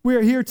 We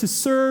are here to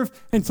serve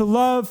and to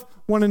love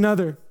one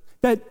another.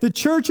 That the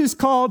church is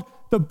called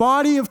the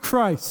body of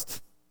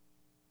Christ.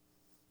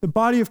 The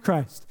body of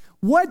Christ.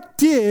 What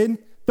did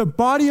the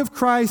body of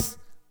Christ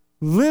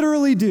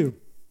literally do?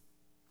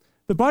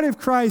 The body of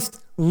Christ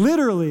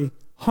literally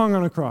hung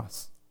on a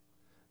cross.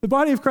 The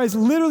body of Christ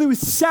literally was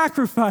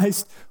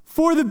sacrificed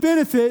for the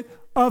benefit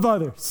of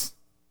others.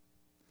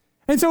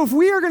 And so if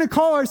we are going to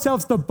call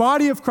ourselves the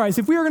body of Christ,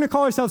 if we are going to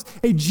call ourselves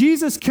a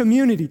Jesus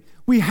community,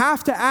 we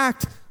have to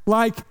act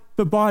like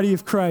the body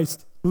of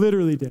Christ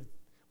literally did.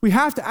 We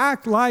have to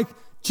act like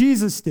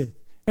Jesus did.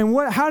 And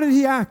how did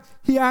he act?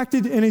 He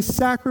acted in a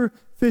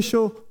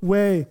sacrificial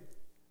way,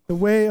 the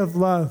way of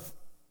love.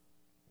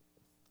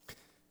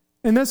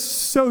 And that's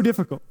so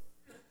difficult.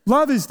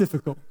 Love is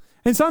difficult.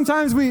 And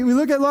sometimes we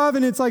look at love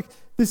and it's like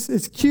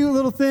this cute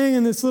little thing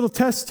in this little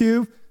test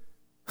tube.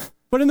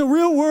 But in the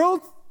real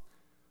world,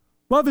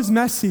 love is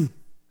messy.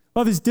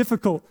 Love is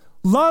difficult.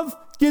 Love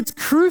gets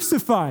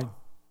crucified.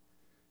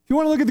 If you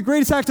want to look at the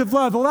greatest act of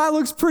love, well, that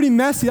looks pretty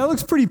messy. That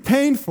looks pretty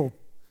painful.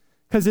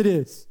 Because it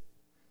is.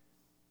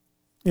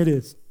 It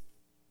is.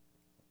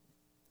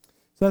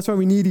 So that's why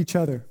we need each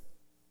other.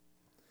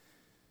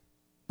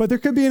 But there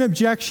could be an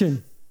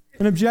objection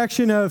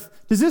of,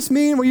 does this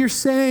mean what you're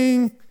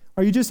saying?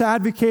 Are you just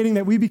advocating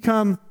that we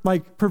become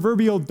like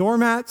proverbial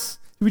doormats?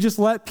 Do we just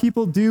let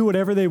people do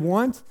whatever they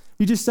want?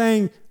 You're just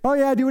saying, oh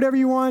yeah, do whatever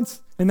you want,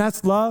 and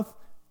that's love?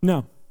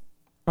 No,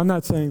 I'm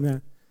not saying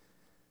that.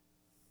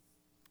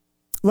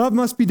 Love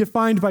must be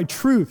defined by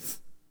truth.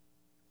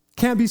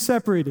 Can't be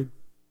separated.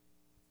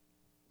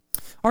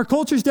 Our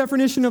culture's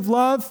definition of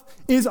love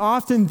is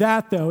often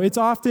that, though. It's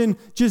often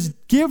just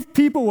give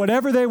people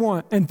whatever they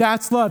want, and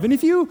that's love. And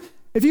if you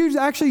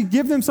actually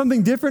give them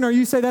something different, or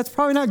you say that's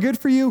probably not good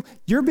for you,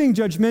 you're being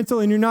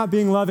judgmental and you're not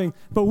being loving.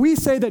 But we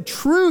say that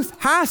truth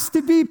has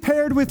to be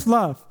paired with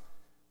love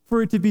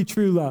for it to be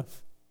true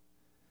love.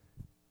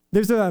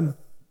 There's a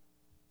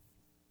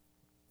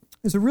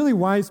really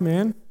wise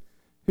man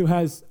who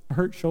has a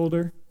hurt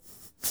shoulder.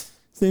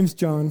 His name's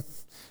John.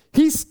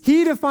 He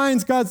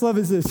defines God's love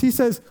as this. He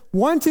says,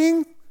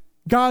 wanting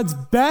God's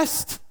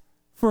best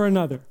for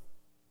another.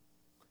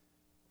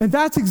 And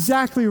that's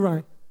exactly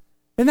right.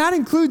 And that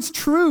includes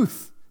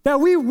truth,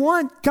 that we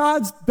want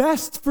God's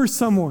best for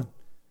someone.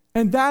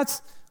 And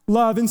that's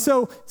love. And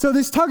so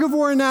this tug of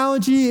war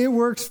analogy, it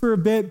works for a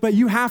bit, but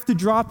you have to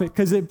drop it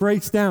because it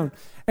breaks down.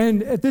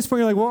 And at this point,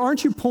 you're like, well,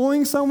 aren't you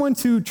pulling someone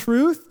to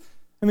truth?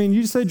 I mean,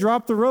 you said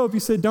drop the rope. You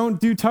said don't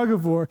do tug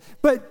of war.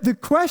 But the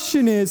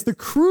question is, the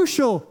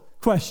crucial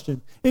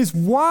question is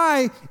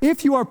why,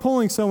 if you are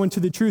pulling someone to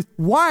the truth,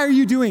 why are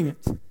you doing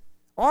it?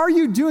 Are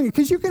you doing it?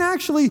 Because you can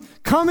actually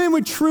come in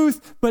with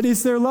truth, but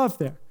is there love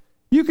there?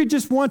 You could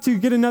just want to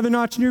get another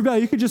notch in your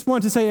belt. You could just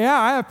want to say, yeah,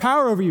 I have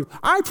power over you.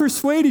 I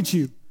persuaded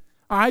you.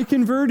 I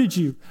converted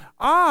you.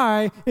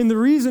 And the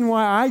reason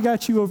why I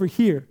got you over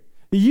here,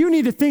 you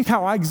need to think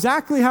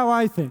exactly how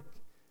I think.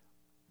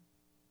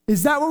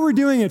 Is that what we're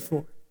doing it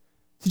for?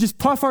 To just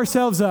puff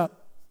ourselves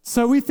up?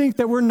 So we think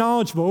that we're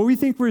knowledgeable, or we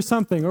think we're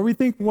something, or we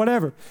think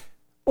whatever.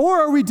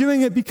 Or are we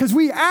doing it because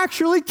we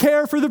actually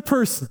care for the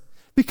person?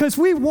 Because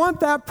we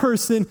want that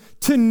person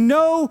to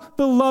know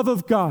the love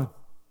of God.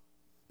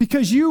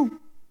 Because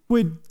you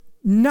would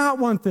not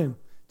want them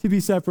to be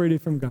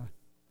separated from God.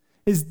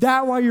 Is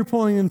that why you're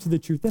pulling them to the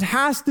truth? It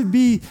has to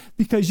be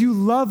because you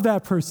love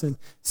that person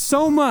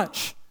so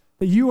much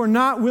that you are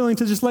not willing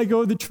to just let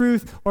go of the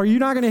truth, or you're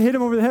not going to hit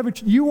them over the head,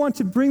 but you want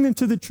to bring them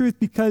to the truth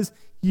because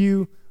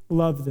you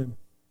love them.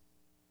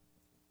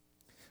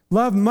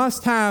 Love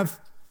must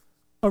have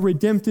a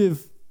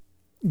redemptive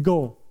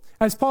goal.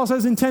 As Paul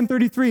says in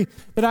 10:33,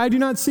 that I do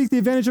not seek the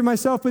advantage of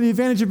myself, but the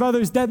advantage of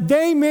others, that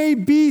they may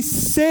be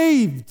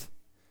saved.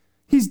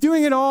 He's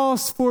doing it all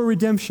for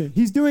redemption.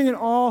 He's doing it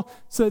all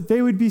so that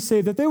they would be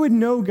saved, that they would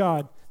know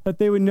God, that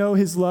they would know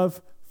his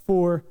love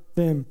for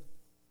them.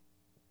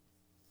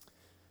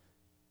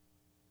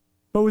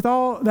 But with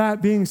all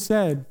that being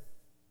said,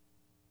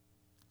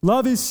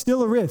 love is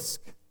still a risk.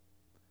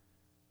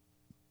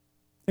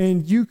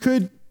 And you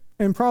could,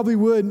 and probably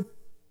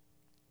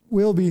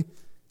will be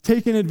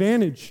taken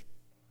advantage.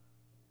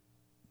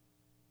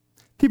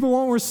 People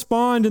won't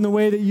respond in the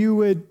way that you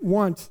would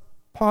want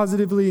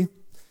positively.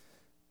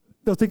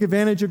 They'll take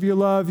advantage of your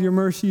love, your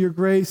mercy, your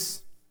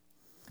grace.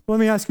 Let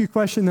me ask you a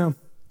question though.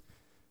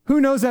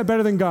 Who knows that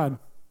better than God?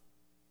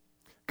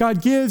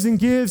 God gives and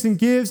gives and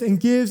gives and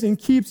gives and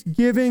keeps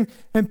giving,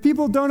 and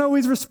people don't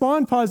always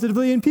respond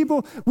positively. And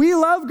we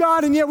love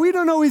God, and yet we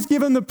don't always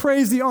give him the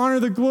praise, the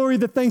honor, the glory,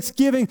 the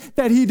thanksgiving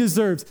that he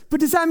deserves. But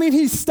does that mean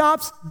he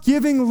stops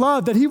giving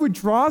love, that he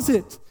withdraws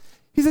it?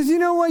 He says, you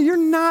know what, you're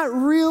not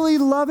really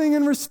loving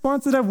in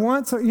response that I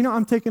want, so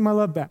I'm taking my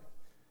love back.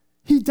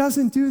 He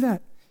doesn't do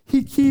that.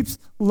 He keeps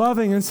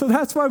loving. And so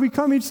that's why we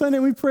come each Sunday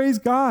and we praise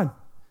God,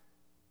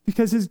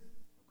 because his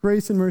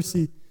grace and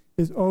mercy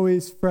is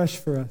always fresh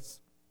for us.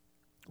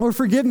 Or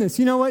forgiveness.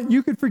 You know what?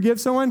 You could forgive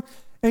someone,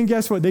 and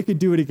guess what? They could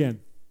do it again.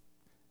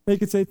 They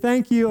could say,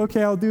 thank you,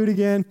 okay, I'll do it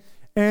again.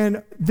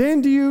 And then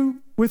do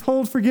you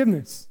withhold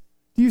forgiveness?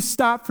 Do you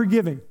stop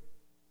forgiving?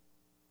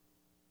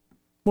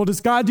 Well,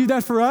 does God do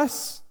that for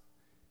us?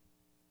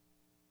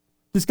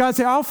 Does God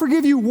say, I'll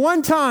forgive you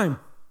one time,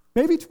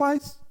 maybe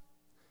twice?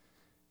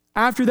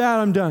 After that,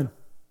 I'm done.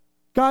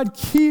 God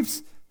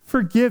keeps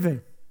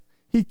forgiving.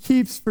 He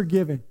keeps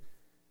forgiving.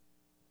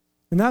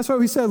 And that's why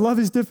we said love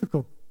is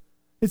difficult.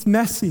 It's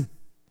messy.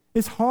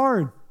 It's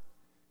hard.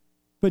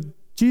 But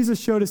Jesus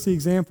showed us the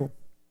example.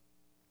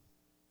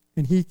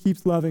 And he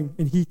keeps loving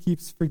and he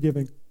keeps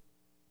forgiving.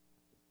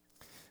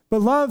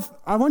 But love,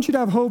 I want you to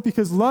have hope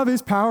because love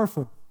is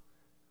powerful.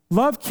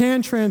 Love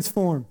can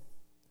transform.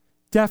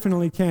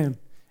 Definitely can.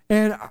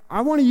 And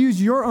I want to use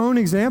your own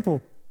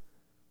example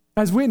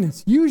as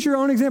witness. Use your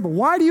own example.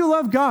 Why do you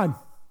love God?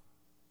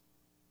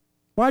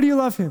 Why do you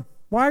love him?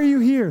 Why are you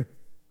here?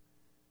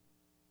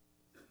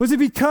 Was it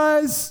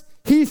because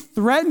he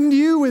threatened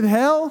you with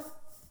hell?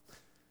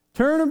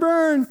 Turn or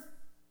burn.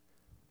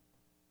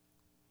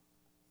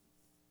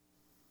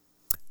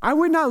 I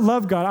would not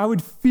love God. I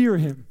would fear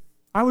him.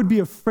 I would be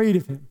afraid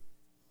of him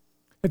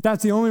if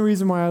that's the only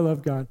reason why I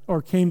love God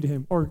or came to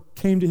him or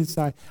came to his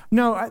side.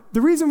 No,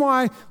 the reason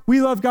why we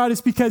love God is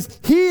because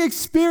he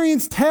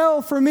experienced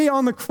hell for me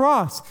on the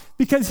cross,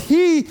 because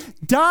he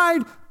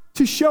died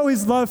to show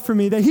his love for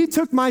me, that he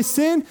took my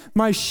sin,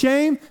 my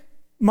shame,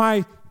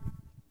 my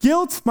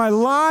guilt, my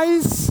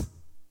lies,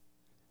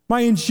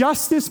 my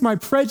injustice, my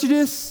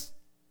prejudice,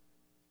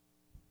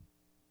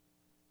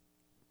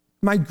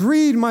 my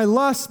greed, my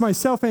lust, my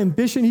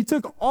self-ambition. He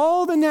took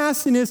all the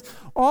nastiness,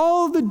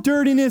 all the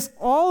dirtiness,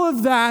 all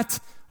of that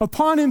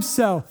upon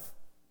himself,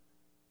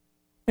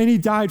 and he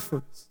died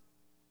for us.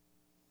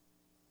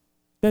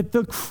 That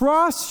the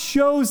cross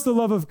shows the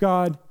love of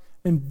God,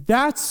 and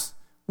that's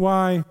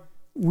why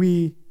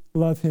we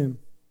love him.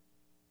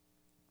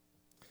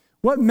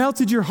 What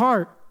melted your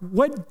heart?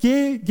 What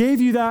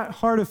gave you that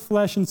heart of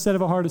flesh instead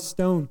of a heart of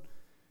stone?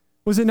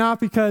 Was it not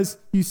because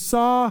you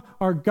saw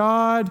our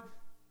God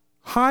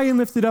high and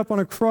lifted up on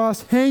a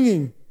cross,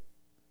 hanging,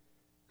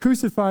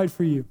 crucified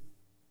for you,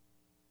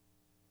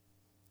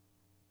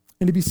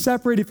 and to be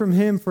separated from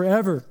him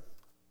forever?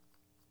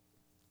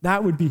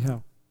 That would be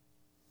hell.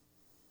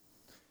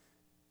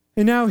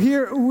 And now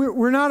here,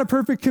 we're not a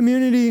perfect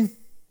community.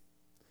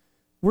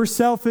 We're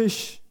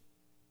selfish.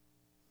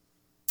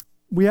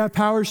 We have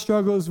power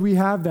struggles. We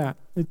have that.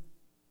 It's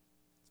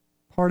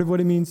part of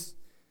what it means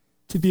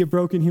to be a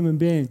broken human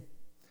being.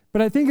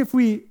 But I think if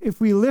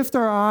we lift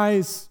our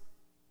eyes,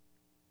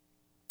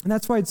 and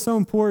that's why it's so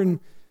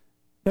important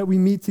that we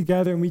meet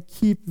together and we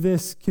keep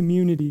this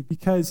community,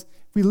 because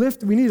we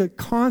need a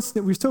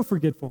constant, we're so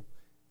forgetful.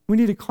 We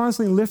need to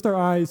constantly lift our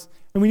eyes,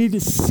 and we need to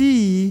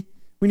see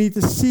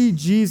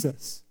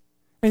Jesus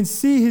and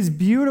see his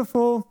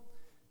beautiful,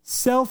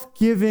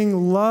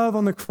 self-giving love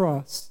on the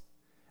cross.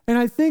 And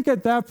I think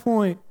at that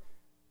point,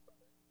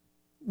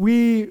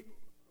 we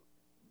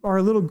are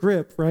a little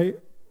grip, right?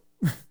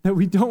 That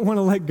we don't want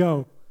to let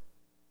go.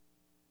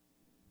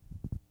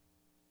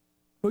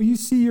 But you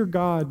see your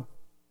God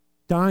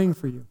dying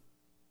for you,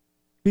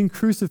 being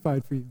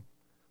crucified for you,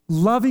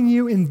 loving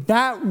you in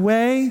that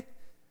way,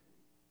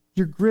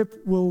 your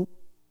grip will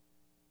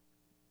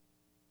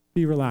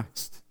be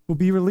relaxed, will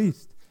be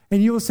released.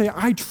 And you will say,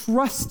 I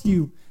trust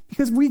you.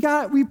 Because we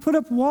put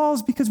up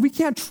walls because we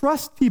can't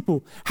trust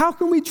people. How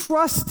can we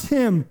trust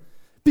him?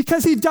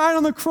 Because he died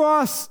on the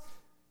cross.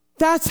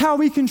 That's how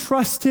we can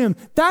trust him.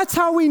 That's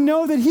how we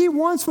know that he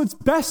wants what's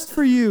best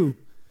for you.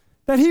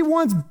 That he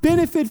wants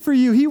benefit for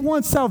you. He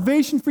wants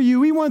salvation for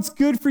you. He wants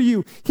good for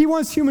you. He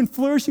wants human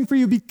flourishing for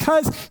you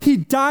because he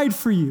died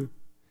for you.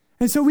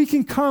 And so we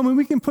can come and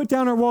we can put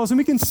down our walls and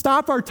we can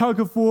stop our tug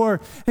of war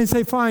and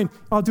say, fine,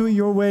 I'll do it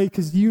your way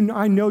because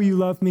I know you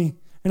love me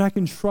and I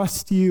can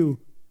trust you.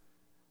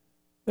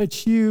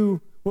 That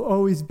you will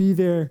always be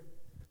there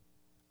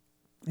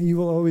and you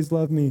will always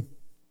love me.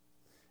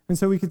 And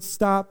so we could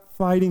stop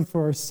fighting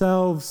for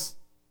ourselves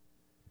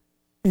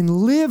and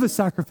live a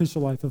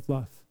sacrificial life of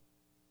love,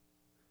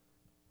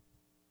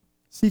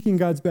 seeking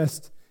God's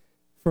best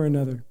for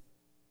another.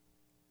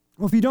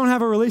 Well, if you don't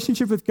have a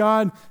relationship with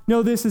God,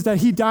 know this is that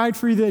he died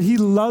for you, that he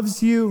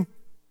loves you.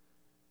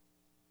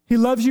 He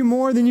loves you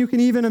more than you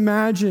can even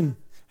imagine.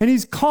 And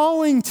he's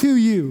calling to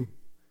you.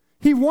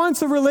 He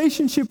wants a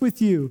relationship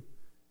with you.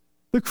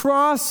 The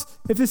cross,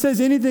 if it says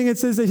anything, it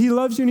says that he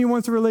loves you and he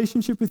wants a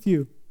relationship with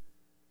you.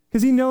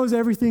 Because he knows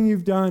everything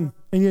you've done,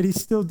 and yet he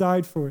still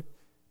died for it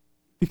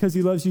because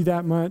he loves you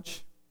that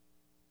much.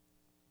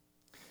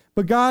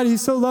 But God,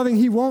 he's so loving,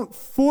 he won't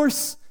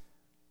force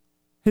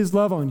his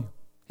love on you.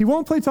 He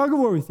won't play tug of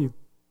war with you.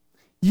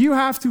 You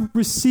have to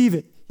receive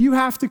it. You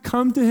have to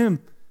come to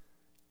him.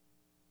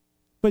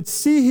 But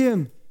see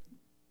him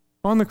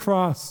on the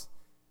cross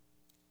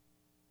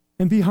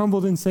and be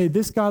humbled and say,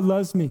 this God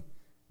loves me.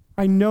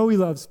 I know he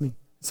loves me,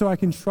 so I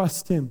can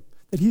trust him,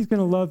 that he's going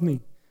to love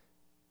me.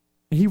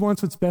 And he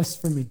wants what's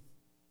best for me.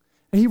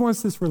 And he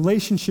wants this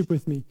relationship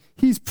with me.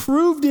 He's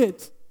proved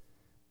it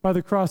by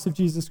the cross of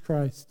Jesus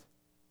Christ.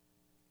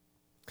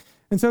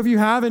 And so if you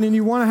haven't and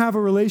you want to have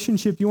a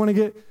relationship, you want to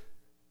get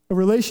a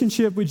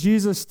relationship with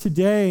Jesus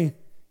today,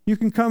 you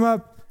can come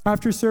up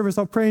after service.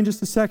 I'll pray in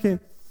just a second,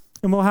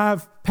 and we'll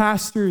have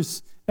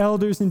pastors,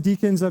 elders, and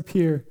deacons up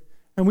here.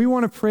 And we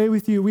want to pray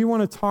with you. We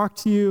want to talk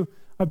to you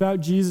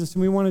about Jesus,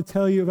 and we want to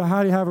tell you about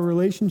how to have a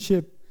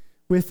relationship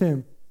with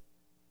him.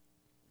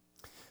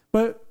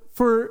 But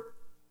for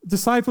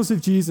disciples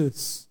of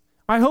Jesus,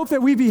 I hope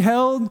that we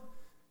beheld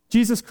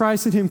Jesus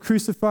Christ and him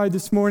crucified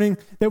this morning,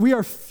 that we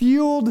are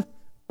fueled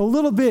a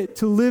little bit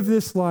to live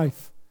this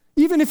life,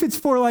 even if it's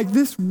for like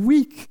this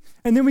week,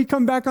 and then we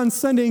come back on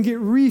Sunday and get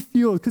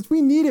refueled, because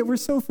we need it. We're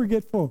so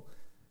forgetful.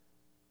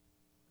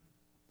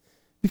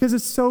 because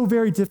it's so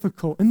very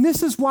difficult. And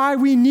this is why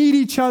we need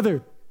each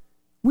other.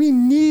 We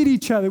need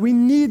each other. We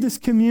need this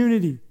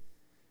community.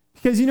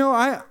 Because,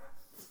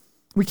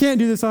 we can't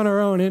do this on our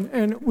own.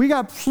 And we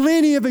got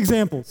plenty of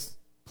examples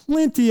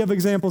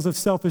of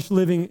selfish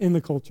living in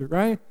the culture,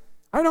 right?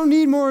 I don't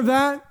need more of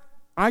that.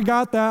 I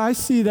got that. I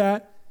see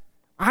that.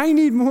 I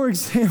need more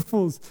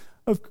examples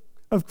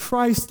of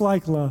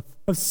Christ-like love,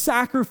 of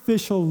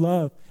sacrificial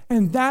love.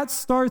 And that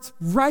starts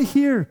right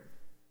here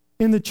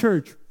in the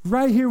church,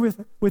 right here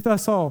with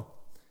us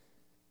all.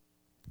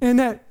 And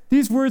that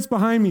these words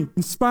behind me,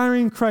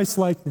 inspiring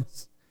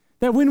Christ-likeness,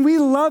 that when we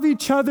love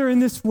each other in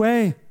this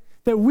way,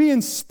 that we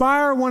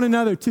inspire one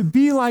another to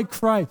be like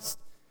Christ.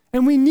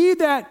 And we need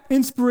that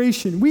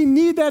inspiration. We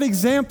need that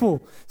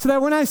example so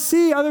that when I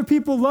see other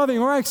people loving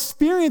or I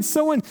experience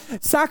someone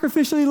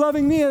sacrificially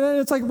loving me, and then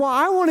it's like, well,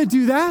 I want to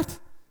do that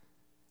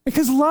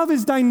because love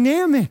is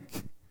dynamic.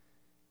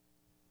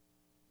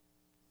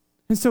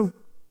 And so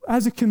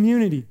as a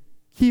community,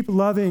 keep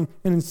loving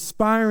and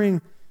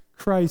inspiring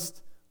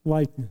Christ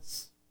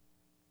likeness.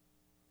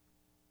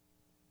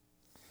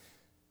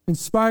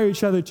 Inspire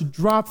each other to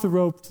drop the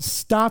rope, to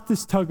stop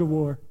this tug of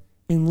war,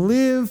 and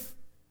live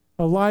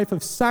a life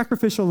of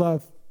sacrificial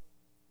love,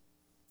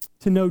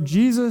 to know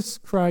Jesus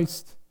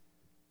Christ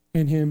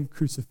and Him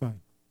crucified.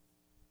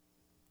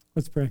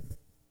 Let's pray.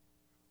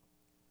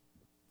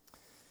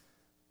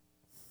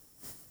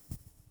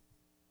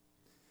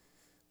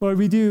 Lord,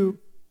 we do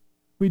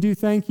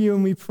thank you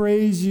and we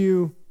praise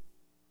you,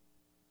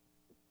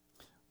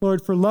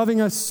 Lord, for loving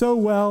us so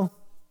well,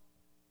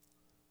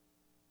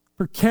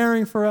 for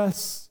caring for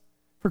us,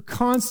 for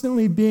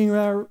constantly being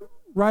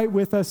right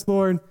with us,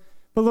 Lord.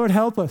 But Lord,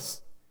 help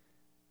us.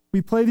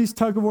 We play these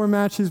tug-of-war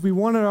matches. We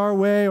want it our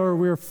way, or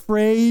we're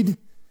afraid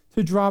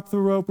to drop the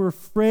rope. We're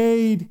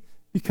afraid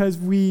because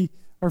we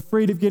are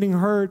afraid of getting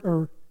hurt.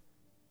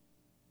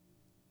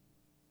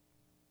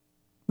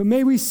 But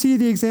may we see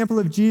the example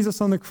of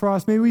Jesus on the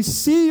cross. May we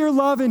see your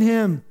love in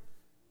Him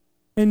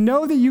and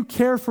know that you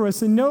care for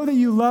us and know that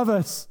you love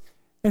us.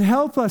 And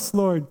help us,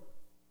 Lord,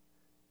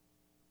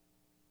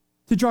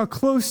 to draw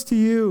close to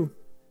you,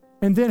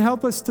 and then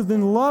help us to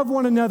then love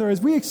one another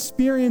as we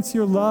experience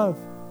your love.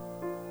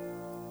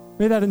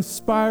 May that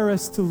inspire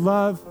us to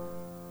love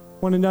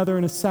one another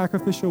in a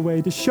sacrificial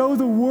way, to show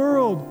the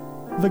world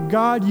the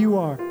God you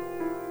are,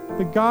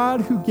 the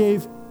God who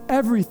gave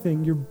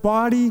everything, your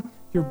body,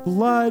 your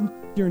blood,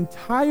 your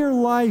entire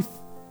life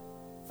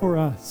for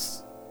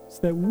us,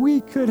 so that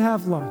we could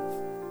have life.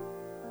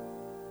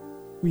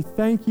 We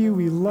thank you,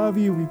 we love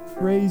you, we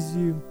praise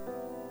you.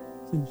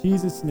 It's in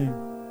Jesus' name.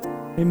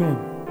 Amen.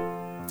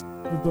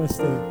 Have a blessed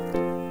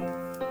day.